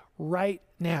life right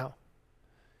now.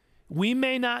 We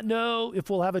may not know if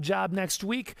we'll have a job next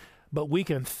week, but we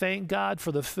can thank God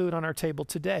for the food on our table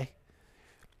today.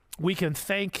 We can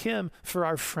thank him for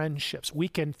our friendships. We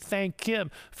can thank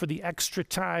him for the extra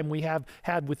time we have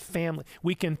had with family.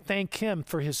 We can thank him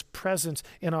for his presence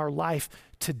in our life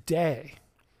today.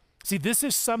 See, this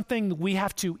is something we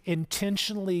have to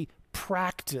intentionally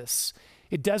practice.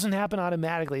 It doesn't happen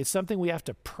automatically. It's something we have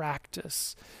to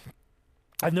practice.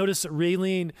 I've noticed that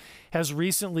Raylene has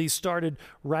recently started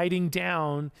writing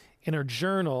down in her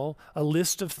journal a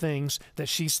list of things that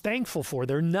she's thankful for.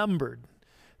 They're numbered.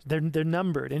 They're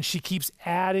numbered, and she keeps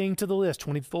adding to the list,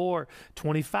 24,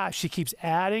 25. She keeps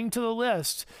adding to the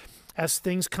list as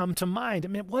things come to mind. I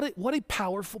mean, what a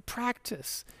powerful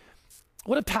practice.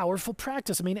 What a powerful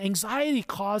practice. I mean, anxiety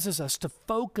causes us to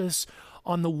focus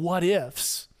on the what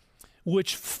ifs,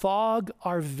 which fog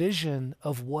our vision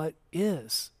of what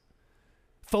is.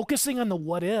 Focusing on the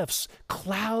what ifs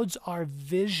clouds our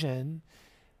vision,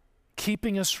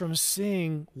 keeping us from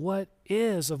seeing what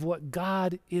is of what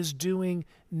God is doing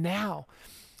now.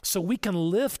 So we can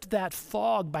lift that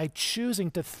fog by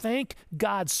choosing to thank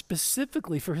God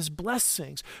specifically for his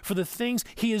blessings, for the things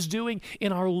he is doing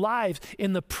in our lives,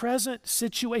 in the present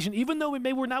situation. Even though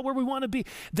we're not where we want to be,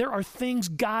 there are things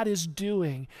God is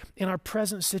doing in our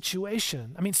present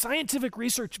situation. I mean, scientific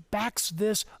research backs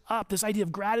this up, this idea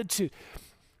of gratitude.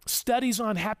 Studies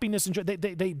on happiness and joy,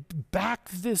 they back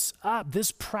this up.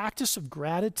 This practice of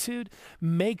gratitude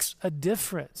makes a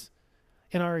difference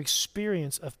in our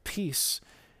experience of peace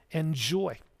and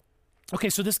joy. Okay,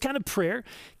 so this kind of prayer,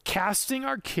 casting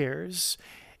our cares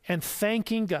and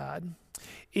thanking God,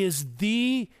 is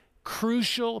the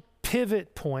crucial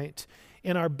pivot point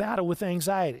in our battle with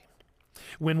anxiety.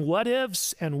 When what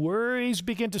ifs and worries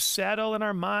begin to settle in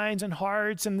our minds and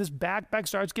hearts, and this backpack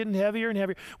starts getting heavier and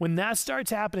heavier, when that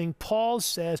starts happening, Paul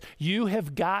says you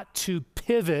have got to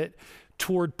pivot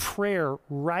toward prayer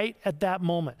right at that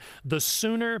moment. The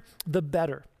sooner, the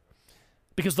better.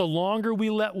 Because the longer we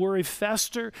let worry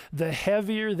fester, the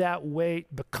heavier that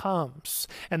weight becomes,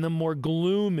 and the more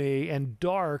gloomy and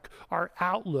dark our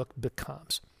outlook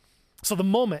becomes. So the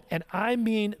moment, and I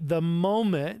mean the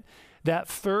moment, that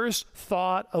first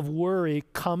thought of worry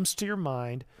comes to your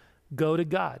mind, go to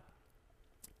God.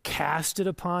 Cast it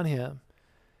upon him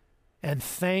and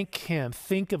thank him.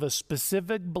 Think of a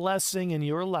specific blessing in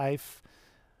your life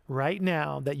right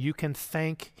now that you can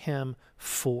thank him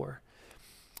for.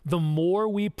 The more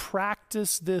we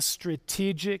practice this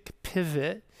strategic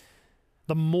pivot,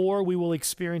 the more we will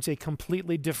experience a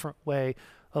completely different way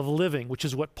of living, which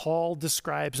is what Paul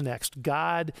describes next.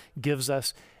 God gives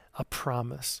us a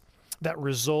promise that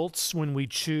results when we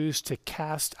choose to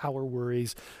cast our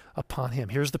worries upon him.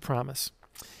 Here's the promise.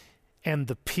 And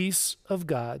the peace of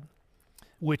God,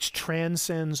 which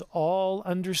transcends all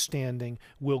understanding,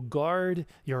 will guard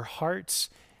your hearts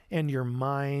and your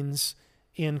minds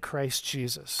in Christ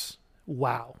Jesus.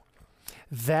 Wow.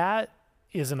 That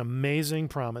is an amazing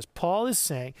promise. Paul is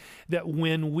saying that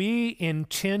when we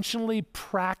intentionally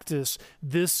practice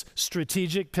this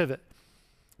strategic pivot,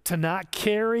 to not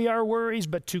carry our worries,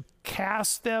 but to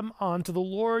cast them onto the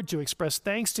Lord, to express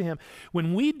thanks to him,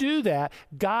 when we do that,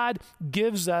 God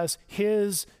gives us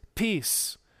his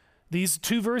peace. These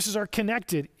two verses are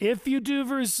connected. If you do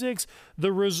verse 6,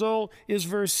 the result is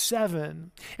verse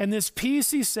 7. And this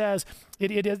peace, he says,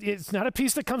 it's not a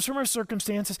peace that comes from our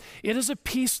circumstances. It is a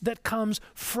peace that comes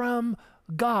from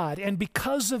God. And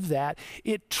because of that,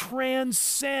 it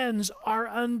transcends our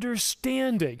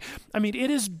understanding. I mean,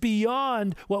 it is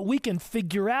beyond what we can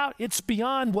figure out. It's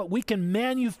beyond what we can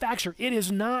manufacture. It is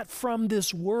not from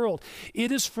this world.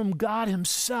 It is from God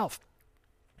himself.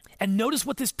 And notice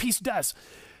what this peace does.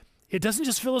 It doesn't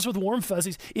just fill us with warm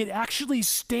fuzzies. It actually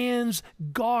stands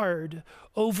guard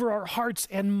over our hearts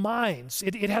and minds.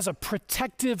 It has a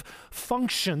protective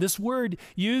function. This word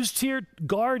used here,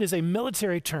 guard, is a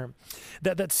military term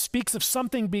that speaks of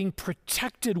something being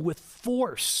protected with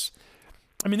force.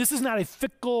 I mean, this is not a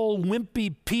fickle,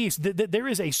 wimpy peace. There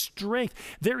is a strength.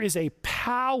 There is a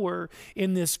power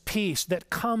in this peace that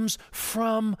comes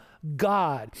from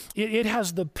God. It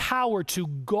has the power to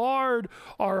guard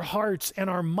our hearts and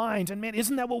our minds. And man,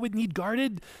 isn't that what we need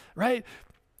guarded, right?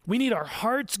 We need our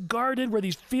hearts guarded where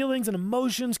these feelings and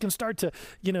emotions can start to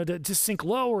sink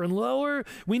lower and lower.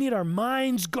 We need our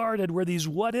minds guarded where these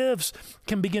what ifs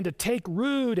can begin to take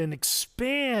root and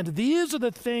expand. These are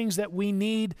the things that we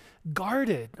need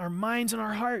guarded, our minds and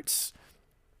our hearts.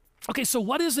 Okay, so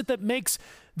what is it that makes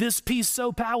this peace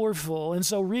so powerful and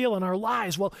so real in our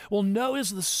lives? Well, notice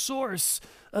the source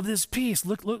of this peace.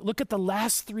 Look at the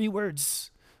last three words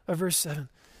of verse 7.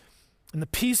 And the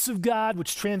peace of God,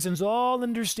 which transcends all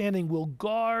understanding, will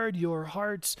guard your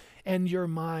hearts and your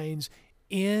minds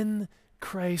in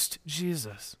Christ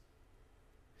Jesus.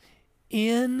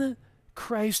 In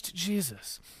Christ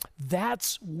Jesus.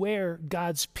 That's where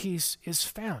God's peace is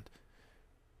found.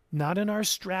 Not in our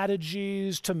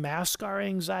strategies to mask our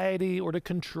anxiety or to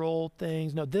control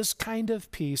things. No, this kind of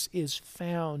peace is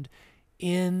found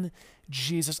in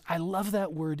Jesus. I love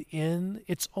that word in.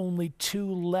 It's only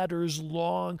 2 letters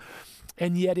long,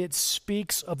 and yet it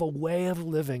speaks of a way of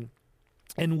living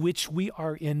in which we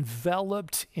are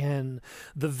enveloped in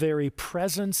the very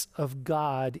presence of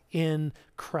God in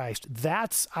Christ.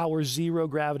 That's our zero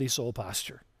gravity soul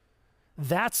posture.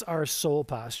 That's our soul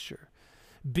posture.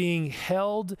 being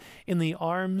held in the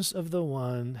arms of the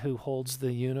one who holds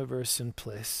the universe in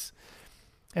place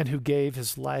and who gave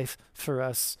his life for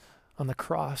us on the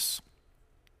cross.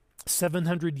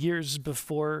 700 years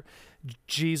before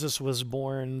Jesus was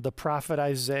born, the prophet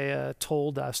Isaiah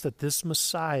told us that this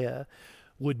Messiah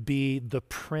would be the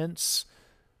Prince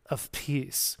of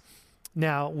Peace.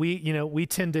 Now, we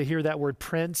tend to hear that word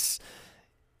prince,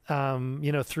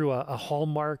 through a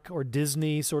Hallmark or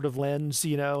Disney sort of lens,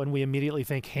 and we immediately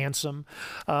think handsome.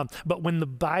 But when the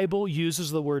Bible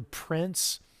uses the word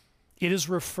prince, it is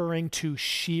referring to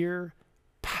sheer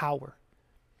power.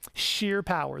 Sheer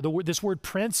power. This word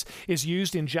prince is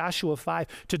used in Joshua 5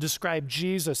 to describe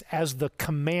Jesus as the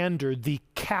commander, the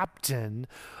captain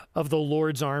of the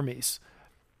Lord's armies.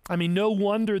 I mean, no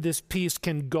wonder this peace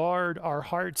can guard our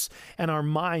hearts and our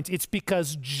minds. It's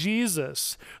because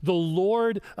Jesus, the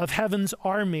Lord of heaven's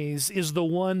armies, is the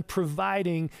one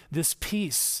providing this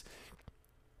peace.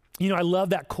 I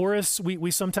love that chorus we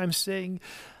sometimes sing.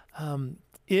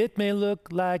 It may look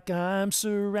like I'm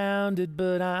surrounded,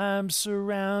 but I'm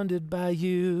surrounded by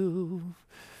you.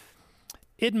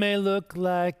 It may look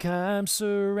like I'm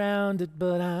surrounded,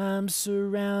 but I'm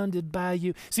surrounded by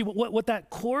you. See, what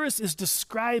that chorus is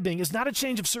describing is not a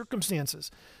change of circumstances.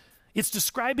 It's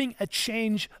describing a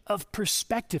change of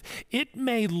perspective. It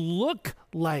may look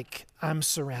like I'm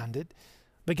surrounded,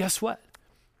 but guess what?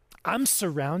 I'm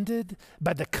surrounded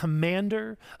by the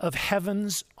commander of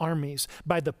heaven's armies,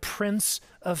 by the Prince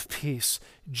of Peace,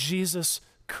 Jesus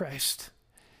Christ.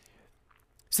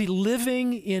 See,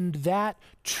 living in that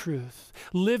truth,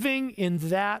 living in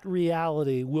that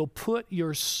reality will put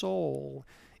your soul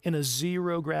in a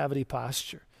zero gravity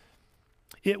posture.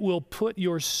 It will put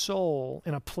your soul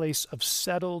in a place of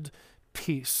settled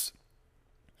peace.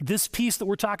 This peace that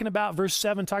we're talking about, verse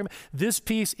 7, this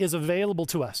peace is available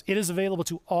to us. It is available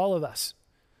to all of us,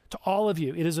 to all of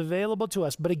you. It is available to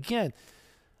us. But again,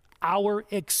 our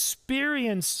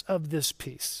experience of this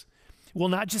peace will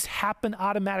not just happen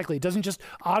automatically. It doesn't just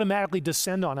automatically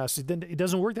descend on us. It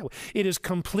doesn't work that way. It is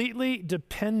completely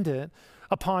dependent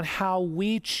upon how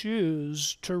we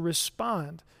choose to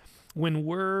respond when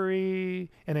worries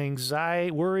and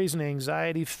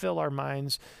anxiety fill our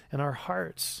minds and our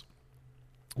hearts.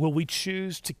 Will we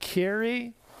choose to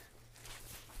carry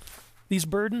these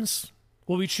burdens?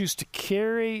 Will we choose to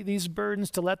carry these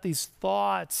burdens, to let these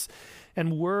thoughts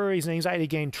and worries and anxiety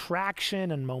gain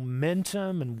traction and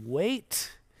momentum and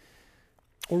weight?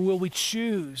 Or will we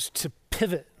choose to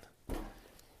pivot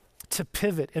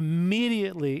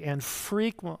immediately and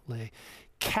frequently,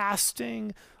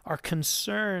 casting our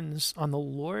concerns on the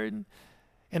Lord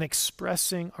and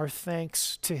expressing our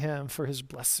thanks to him for his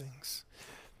blessings?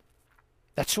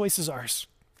 That choice is ours.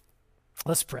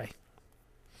 Let's pray.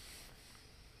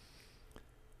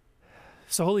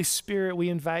 So, Holy Spirit, we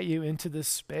invite you into this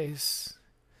space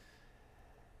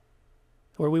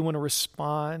where we want to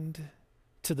respond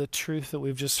to the truth that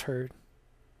we've just heard.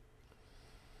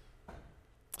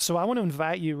 So I want to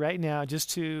invite you right now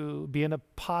just to be in a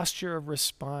posture of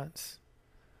response.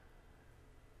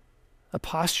 A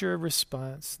posture of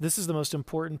response. This is the most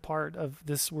important part of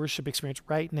this worship experience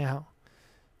right now.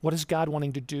 What is God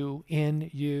wanting to do in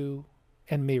you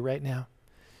and me right now?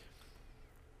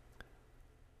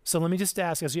 So let me just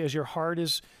ask, as your heart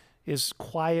is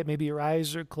quiet, maybe your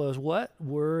eyes are closed, what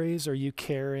worries are you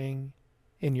carrying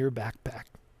in your backpack?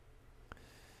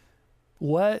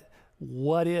 What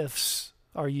ifs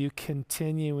are you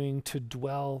continuing to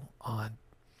dwell on?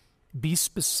 Be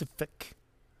specific.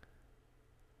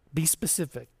 Be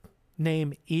specific.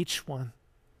 Name each one.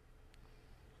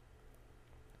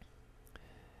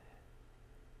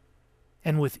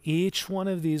 And with each one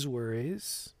of these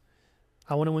worries,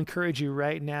 I want to encourage you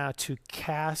right now to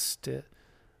cast it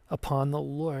upon the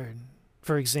Lord.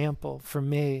 For example, for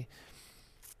me,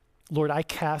 Lord, I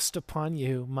cast upon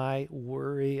you my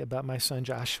worry about my son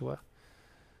Joshua.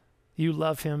 You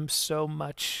love him so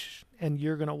much, and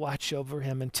you're going to watch over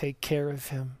him and take care of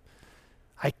him.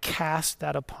 I cast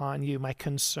that upon you, my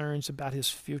concerns about his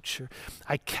future.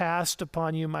 I cast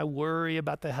upon you my worry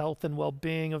about the health and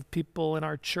well-being of people in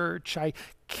our church. I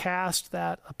cast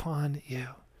that upon you.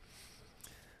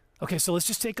 Okay, so let's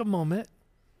just take a moment.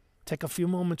 Take a few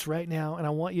moments right now, and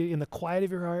I want you in the quiet of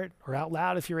your heart or out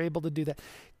loud if you're able to do that.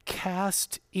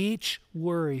 Cast each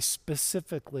worry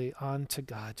specifically onto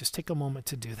God. Just take a moment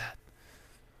to do that.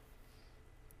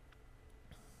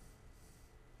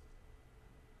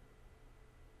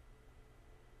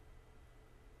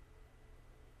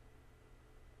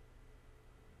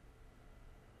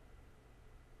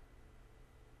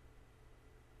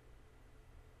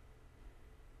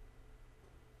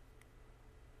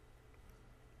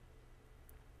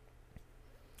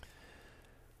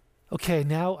 Okay,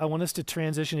 now I want us to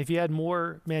transition. If you had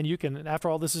more, man, you can, after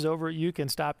all this is over, you can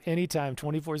stop anytime,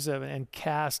 24/7, and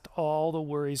cast all the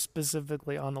worries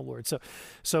specifically on the Lord.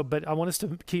 But I want us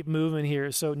to keep moving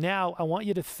here. So now I want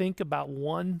you to think about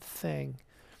one thing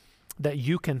that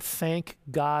you can thank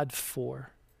God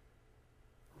for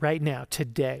right now,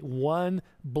 today. One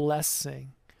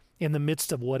blessing in the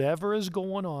midst of whatever is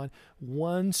going on,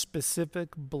 one specific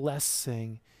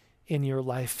blessing in your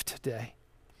life today.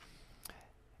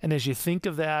 And as you think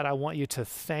of that, I want you to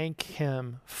thank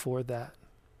him for that.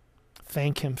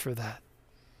 Thank him for that.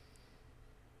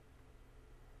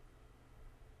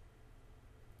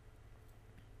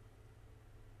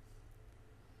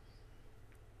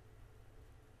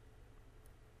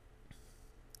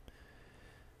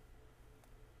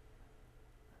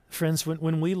 Friends,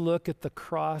 when we look at the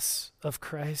cross of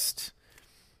Christ,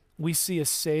 we see a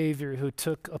Savior who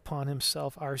took upon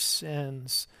himself our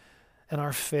sins and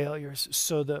our failures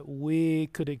so that we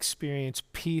could experience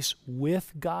peace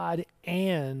with God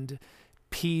and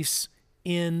peace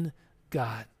in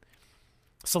God.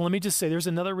 So let me just say, there's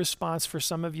another response for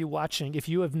some of you watching. If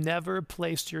you have never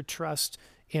placed your trust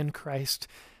in Christ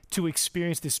to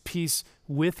experience this peace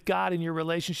with God in your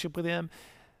relationship with him,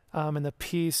 and the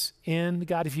peace in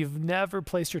God, if you've never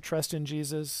placed your trust in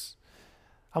Jesus,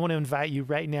 I want to invite you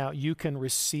right now. You can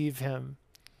receive him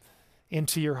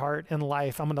into your heart and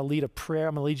life. I'm going to lead a prayer.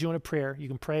 I'm going to lead you in a prayer. You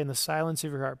can pray in the silence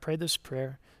of your heart. Pray this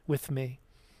prayer with me.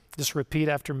 Just repeat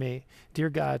after me. Dear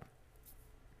God,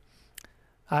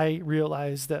 I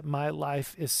realize that my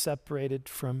life is separated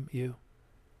from you,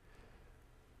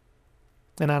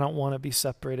 and I don't want to be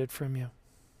separated from you.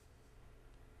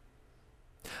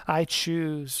 I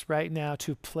choose right now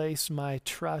to place my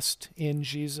trust in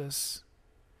Jesus,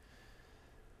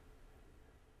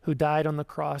 who died on the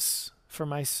cross for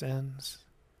my sins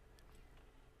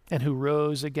and who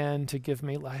rose again to give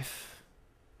me life.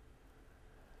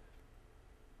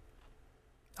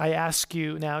 I ask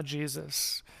you now,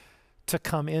 Jesus, to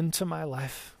come into my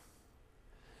life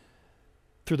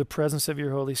through the presence of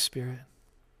your Holy Spirit.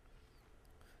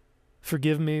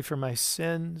 Forgive me for my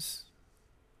sins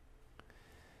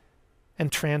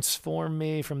and transform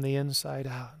me from the inside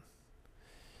out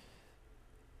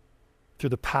through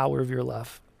the power of your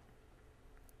love.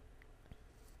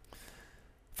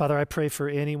 Father, I pray for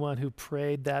anyone who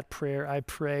prayed that prayer. I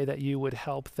pray that you would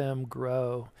help them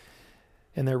grow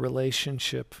in their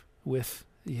relationship with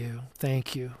you.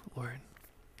 Thank you, Lord.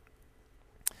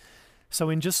 So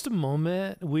in just a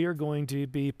moment, we are going to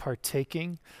be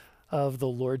partaking of the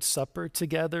Lord's Supper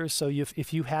together. So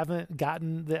if you haven't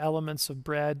gotten the elements of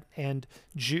bread and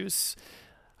juice,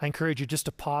 I encourage you just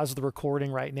to pause the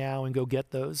recording right now and go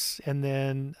get those, and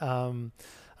then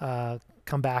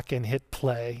come back and hit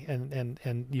play,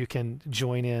 and you can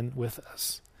join in with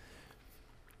us.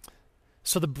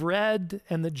 So the bread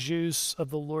and the juice of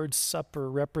the Lord's Supper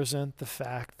represent the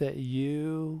fact that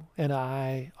you and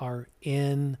I are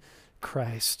in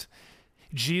Christ.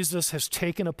 Jesus has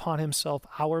taken upon himself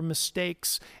our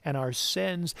mistakes and our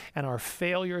sins and our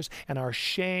failures and our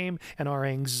shame and our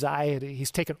anxiety.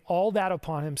 He's taken all that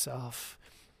upon himself.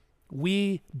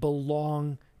 We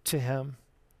belong to him.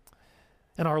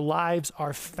 And our lives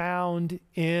are found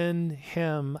in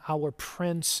him, our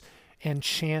Prince and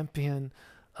Champion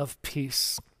of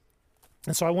Peace.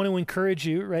 And so I want to encourage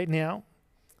you right now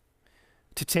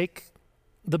to take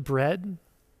the bread,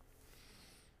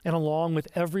 and along with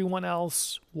everyone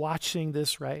else watching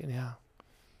this right now,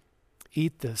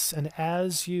 eat this. And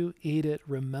as you eat it,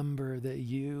 remember that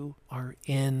you are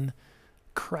in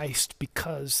Christ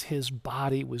because his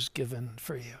body was given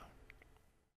for you.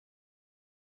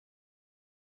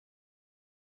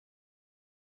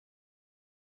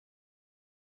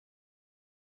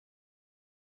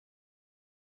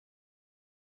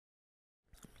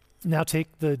 Now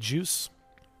take the juice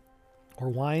or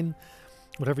wine,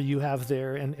 whatever you have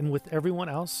there, and with everyone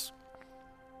else,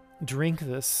 drink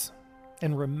this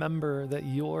and remember that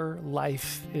your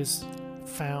life is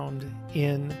found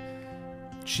in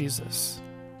Jesus,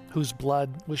 whose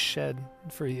blood was shed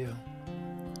for you.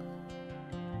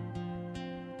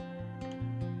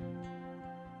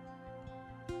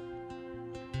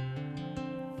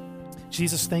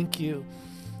 Jesus, thank you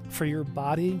for your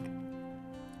body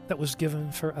that was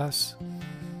given for us.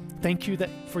 Thank you that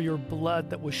for your blood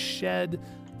that was shed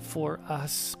for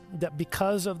us, that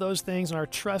because of those things and our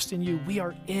trust in you, we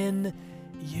are in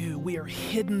you. We are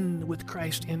hidden with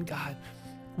Christ in God.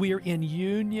 We are in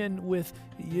union with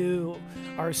you.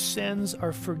 Our sins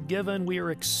are forgiven. We are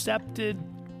accepted.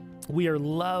 We are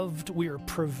loved. We are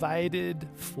provided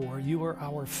for. You are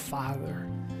our Father.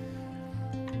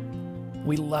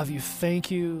 We love you. Thank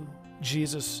you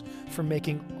Jesus, for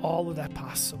making all of that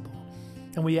possible.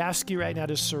 And we ask you right now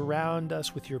to surround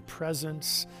us with your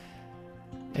presence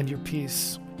and your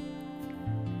peace.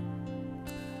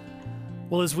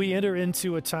 Well, as we enter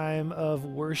into a time of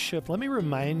worship, let me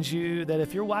remind you that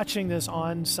if you're watching this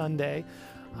on Sunday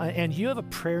and you have a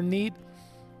prayer need,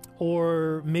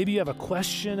 or maybe you have a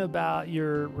question about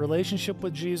your relationship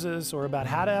with Jesus or about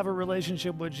how to have a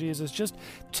relationship with Jesus, just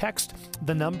text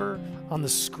the number on the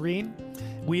screen.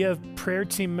 We have prayer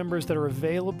team members that are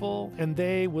available, and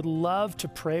they would love to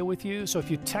pray with you. So if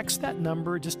you text that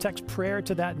number, just text prayer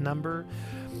to that number.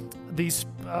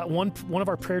 One of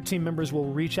our prayer team members will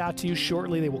reach out to you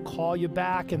shortly. They will call you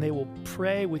back, and they will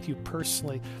pray with you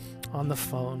personally on the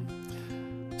phone.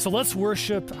 So let's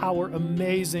worship our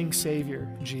amazing Savior,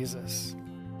 Jesus.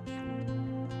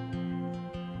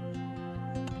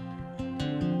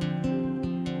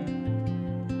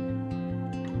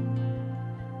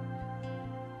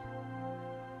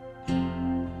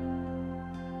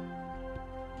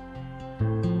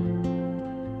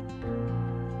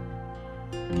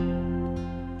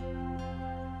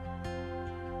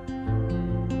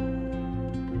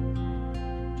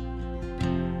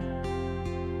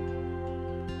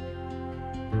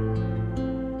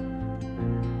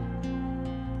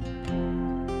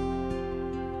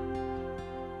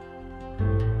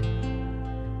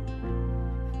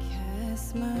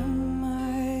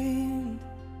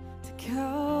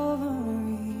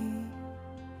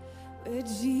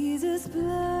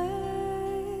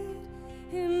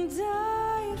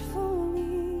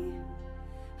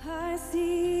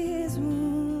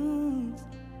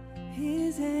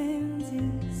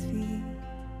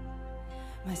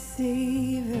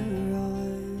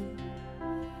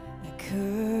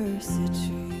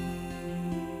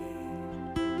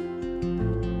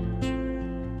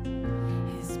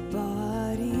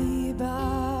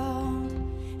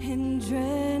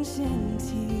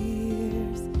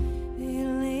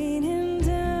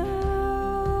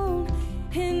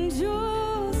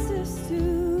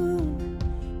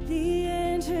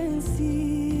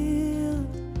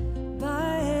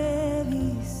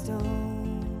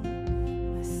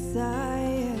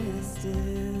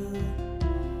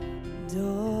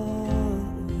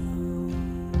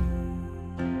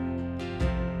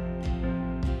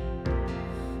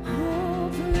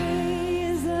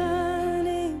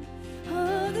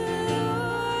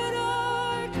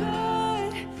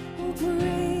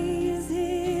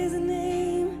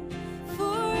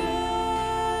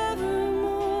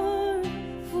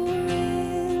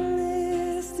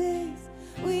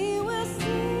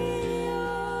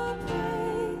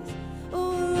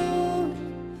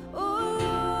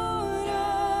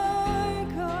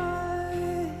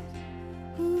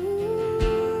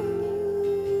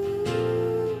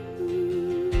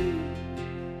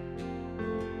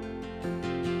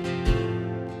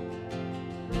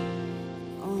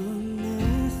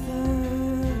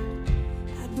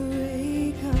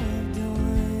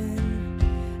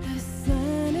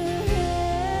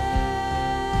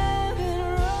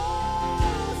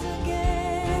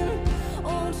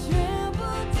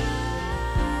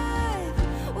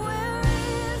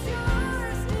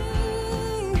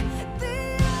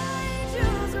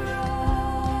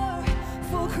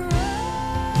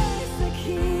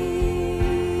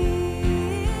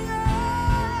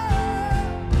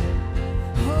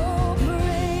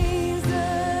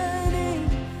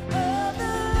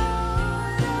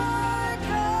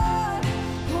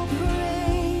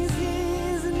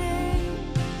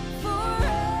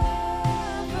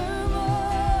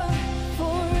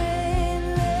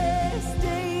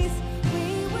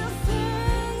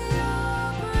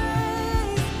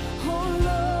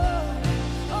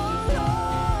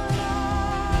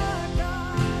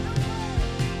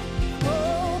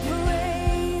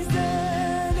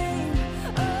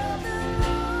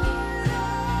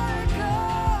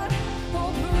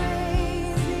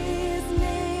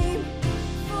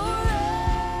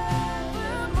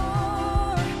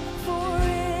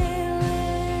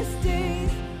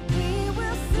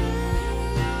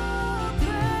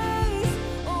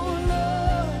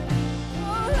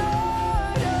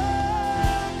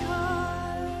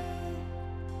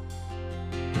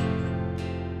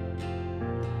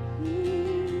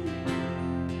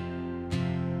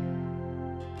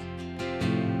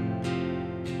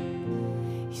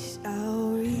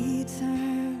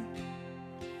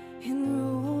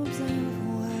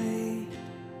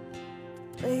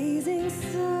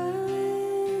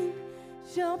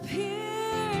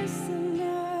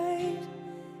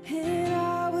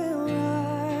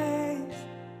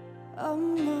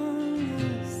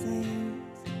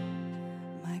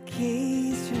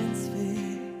 Gaze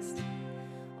transfixed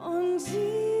on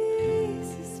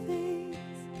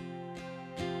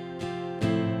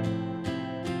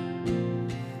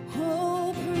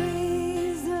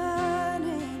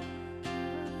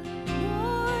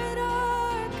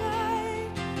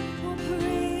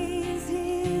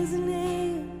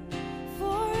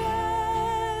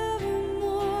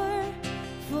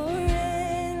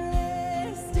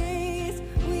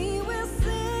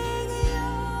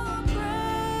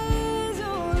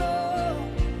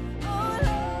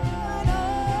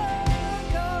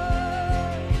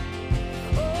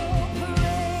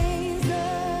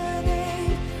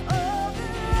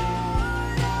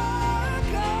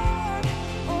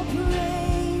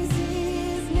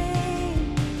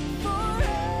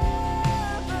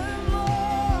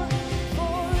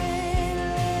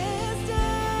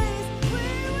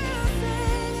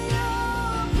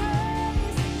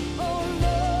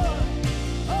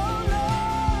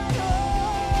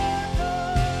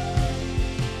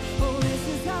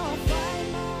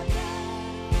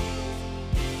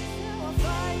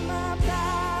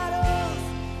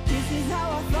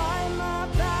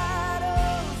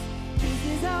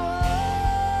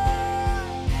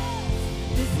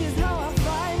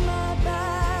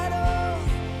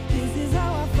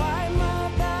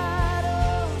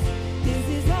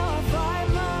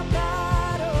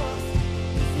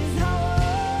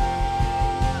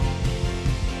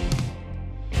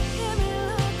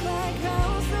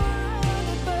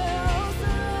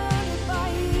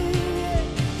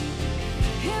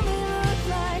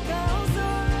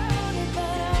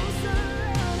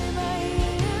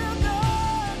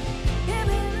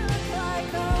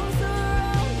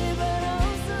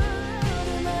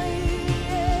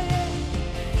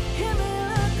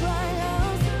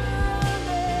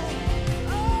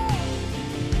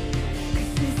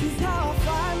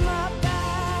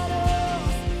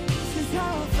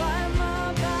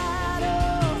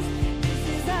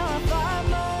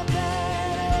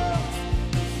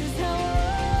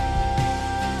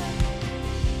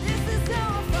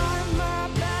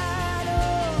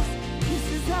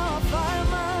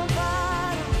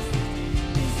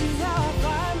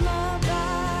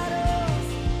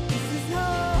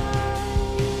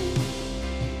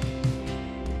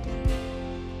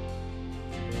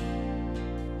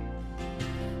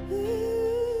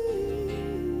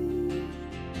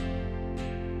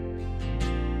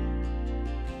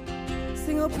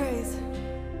Oh, praise.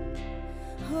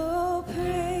 Oh,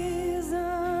 praise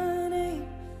the name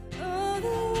of the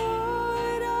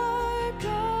Lord our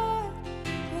God.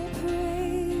 Oh,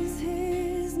 praise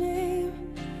his name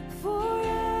forevermore.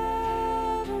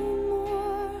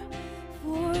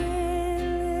 For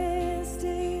endless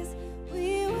days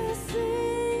we will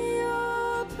sing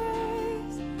your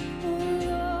praise. Oh,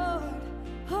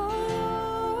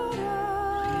 Lord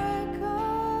our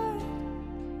God.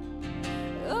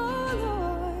 Oh,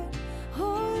 Lord,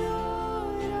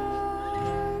 our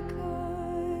God.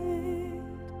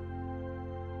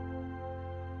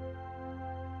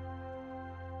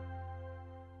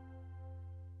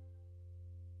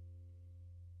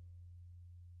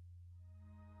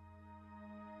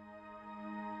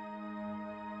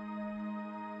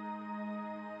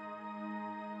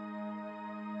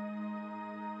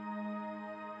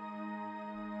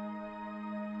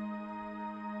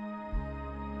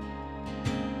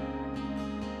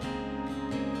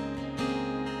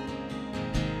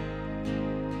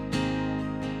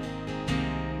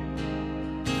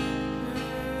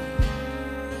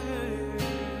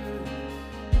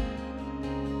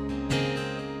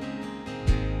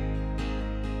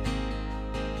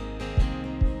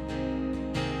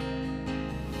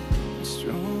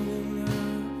 Strong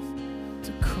enough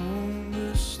to calm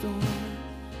the storm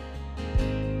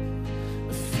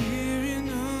of fear and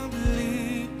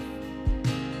unbelief,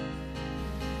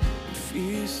 and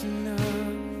fierce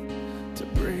enough to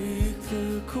break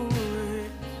the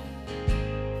cord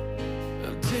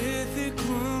of death that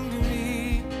clung to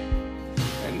me.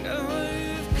 And now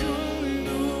I've come to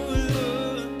know a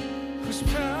love whose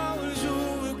powers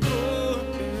overcome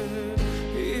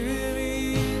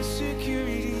every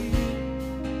insecurity.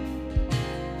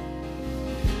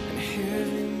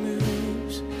 Heaven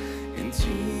moves and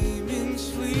demons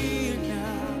flee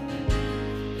now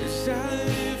as I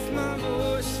lift my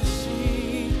voice to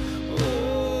sing.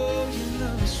 Oh, your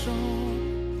love is strong,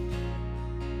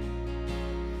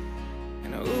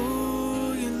 and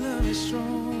oh, your love is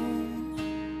strong,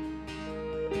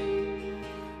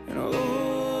 and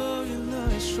oh, your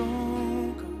love is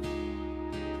strong,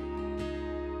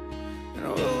 and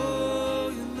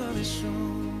oh, your love is strong.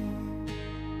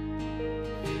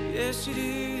 Yes, it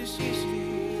is, yes, it is.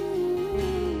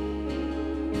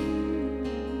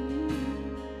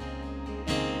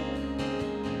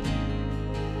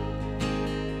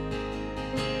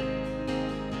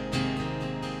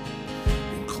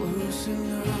 And close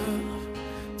enough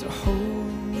to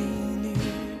hold me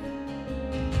near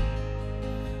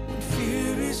when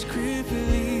fear is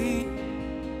crippling,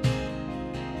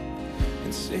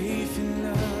 and safe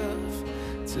enough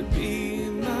to be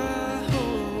my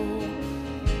home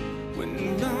when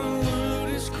my world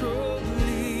is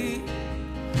crumbling.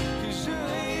 'Cause I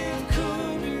have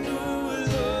come to know a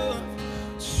love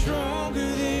stronger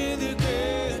than the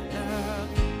grave now,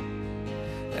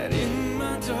 that in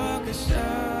my darkest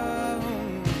hour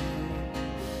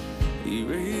he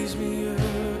raised me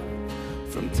up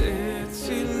from death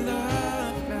to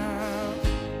life now,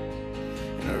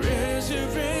 and a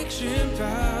resurrection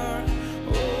power.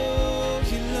 Oh,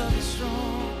 your love is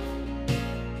strong.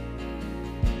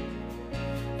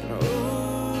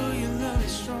 Oh, your love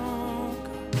is strong,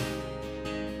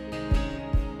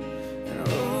 and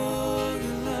oh,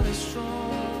 your love is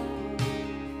strong,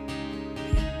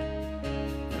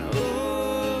 and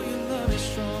oh, your love is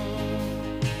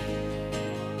strong.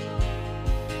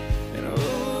 And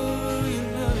oh, your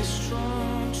love is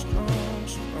strong, strong,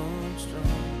 strong,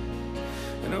 strong.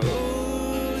 And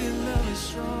oh, your love is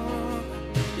strong.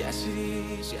 Yes, it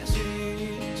is, yes, it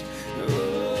is.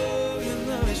 Oh, your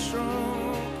love is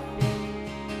strong.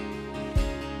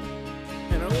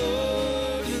 And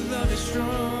oh, your love is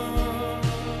strong.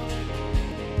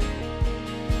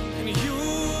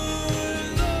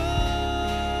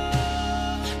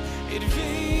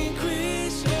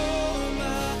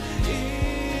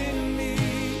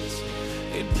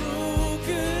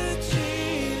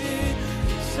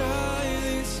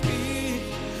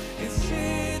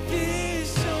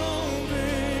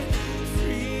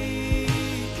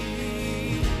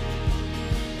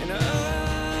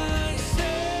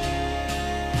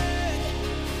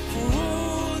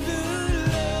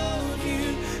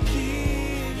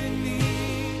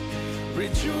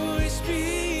 Rejoice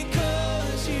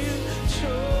because you've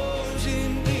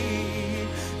chosen me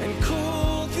and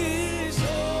called this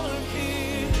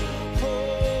orphan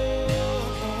home.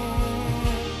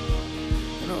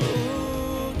 And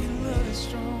oh, your love is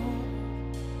strong.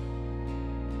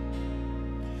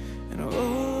 And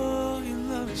oh, your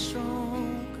love is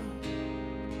strong.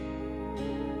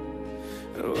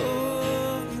 And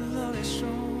oh, your love is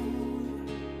strong.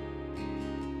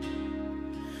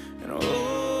 And oh,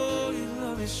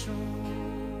 is strong.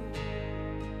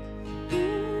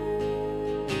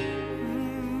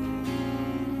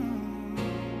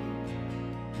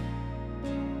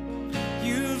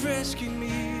 You've rescued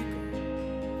me.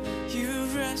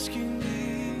 You've rescued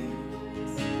me.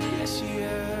 Yes, you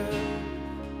have.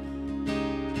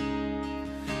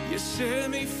 You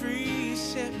set me free.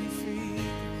 Set me free.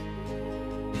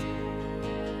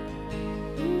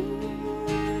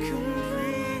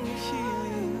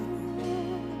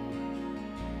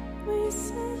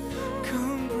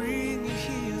 Come bring your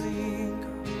healing,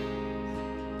 God.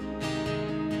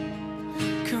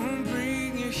 Come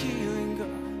bring your healing, God.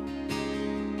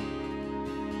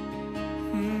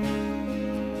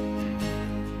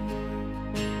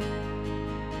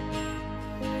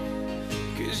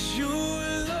 'Cause your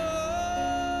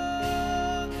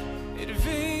love, it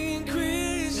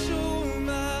vanquished all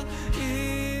my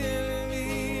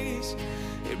enemies.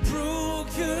 It broke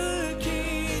the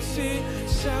gates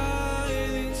inside.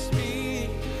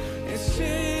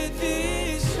 Set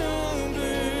this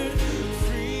songbird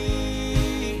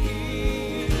free,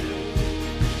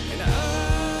 and I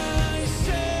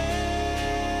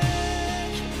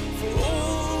thank for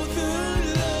all the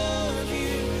love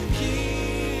you've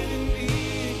given me.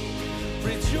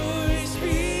 Rejoice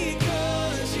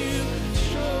because you've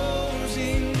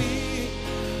chosen me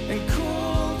and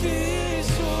called this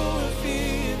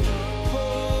orphan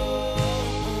home.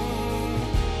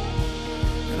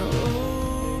 And oh,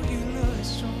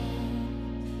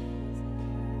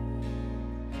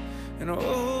 and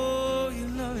oh, your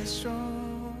love is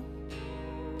strong.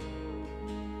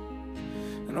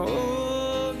 And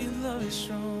oh, your love is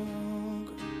strong.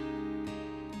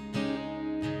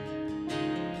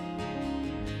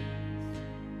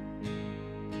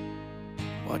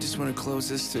 Well, I just want to close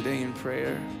this today in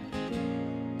prayer.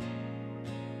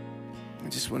 I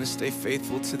just want to stay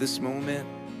faithful to this moment.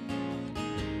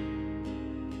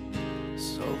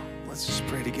 So let's just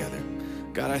pray together.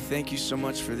 God, I thank you so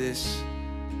much for this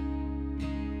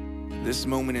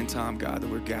moment in time, God, that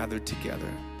we're gathered together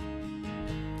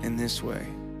in this way.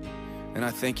 And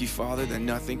I thank you, Father, that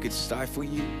nothing could stifle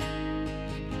you.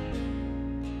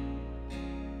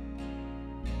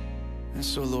 And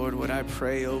so, Lord, what I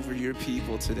pray over your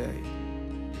people today,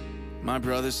 my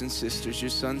brothers and sisters,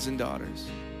 your sons and daughters,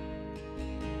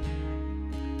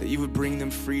 that you would bring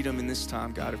them freedom in this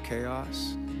time, God of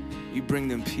chaos. You bring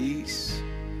them peace,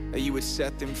 that you would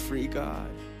set them free, God.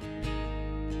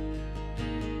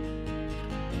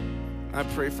 I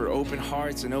pray for open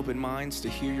hearts and open minds to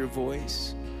hear your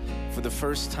voice for the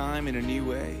first time in a new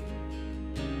way.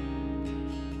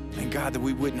 And God, that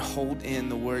we wouldn't hold in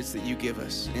the words that you give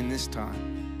us in this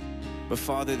time, but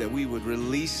Father, that we would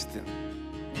release them.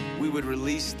 We would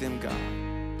release them, God.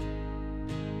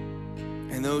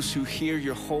 And those who hear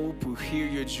your hope, who hear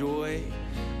your joy,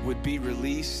 would be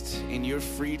released in your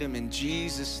freedom in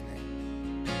Jesus'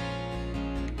 name.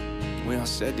 We all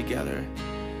said together,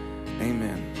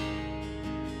 amen.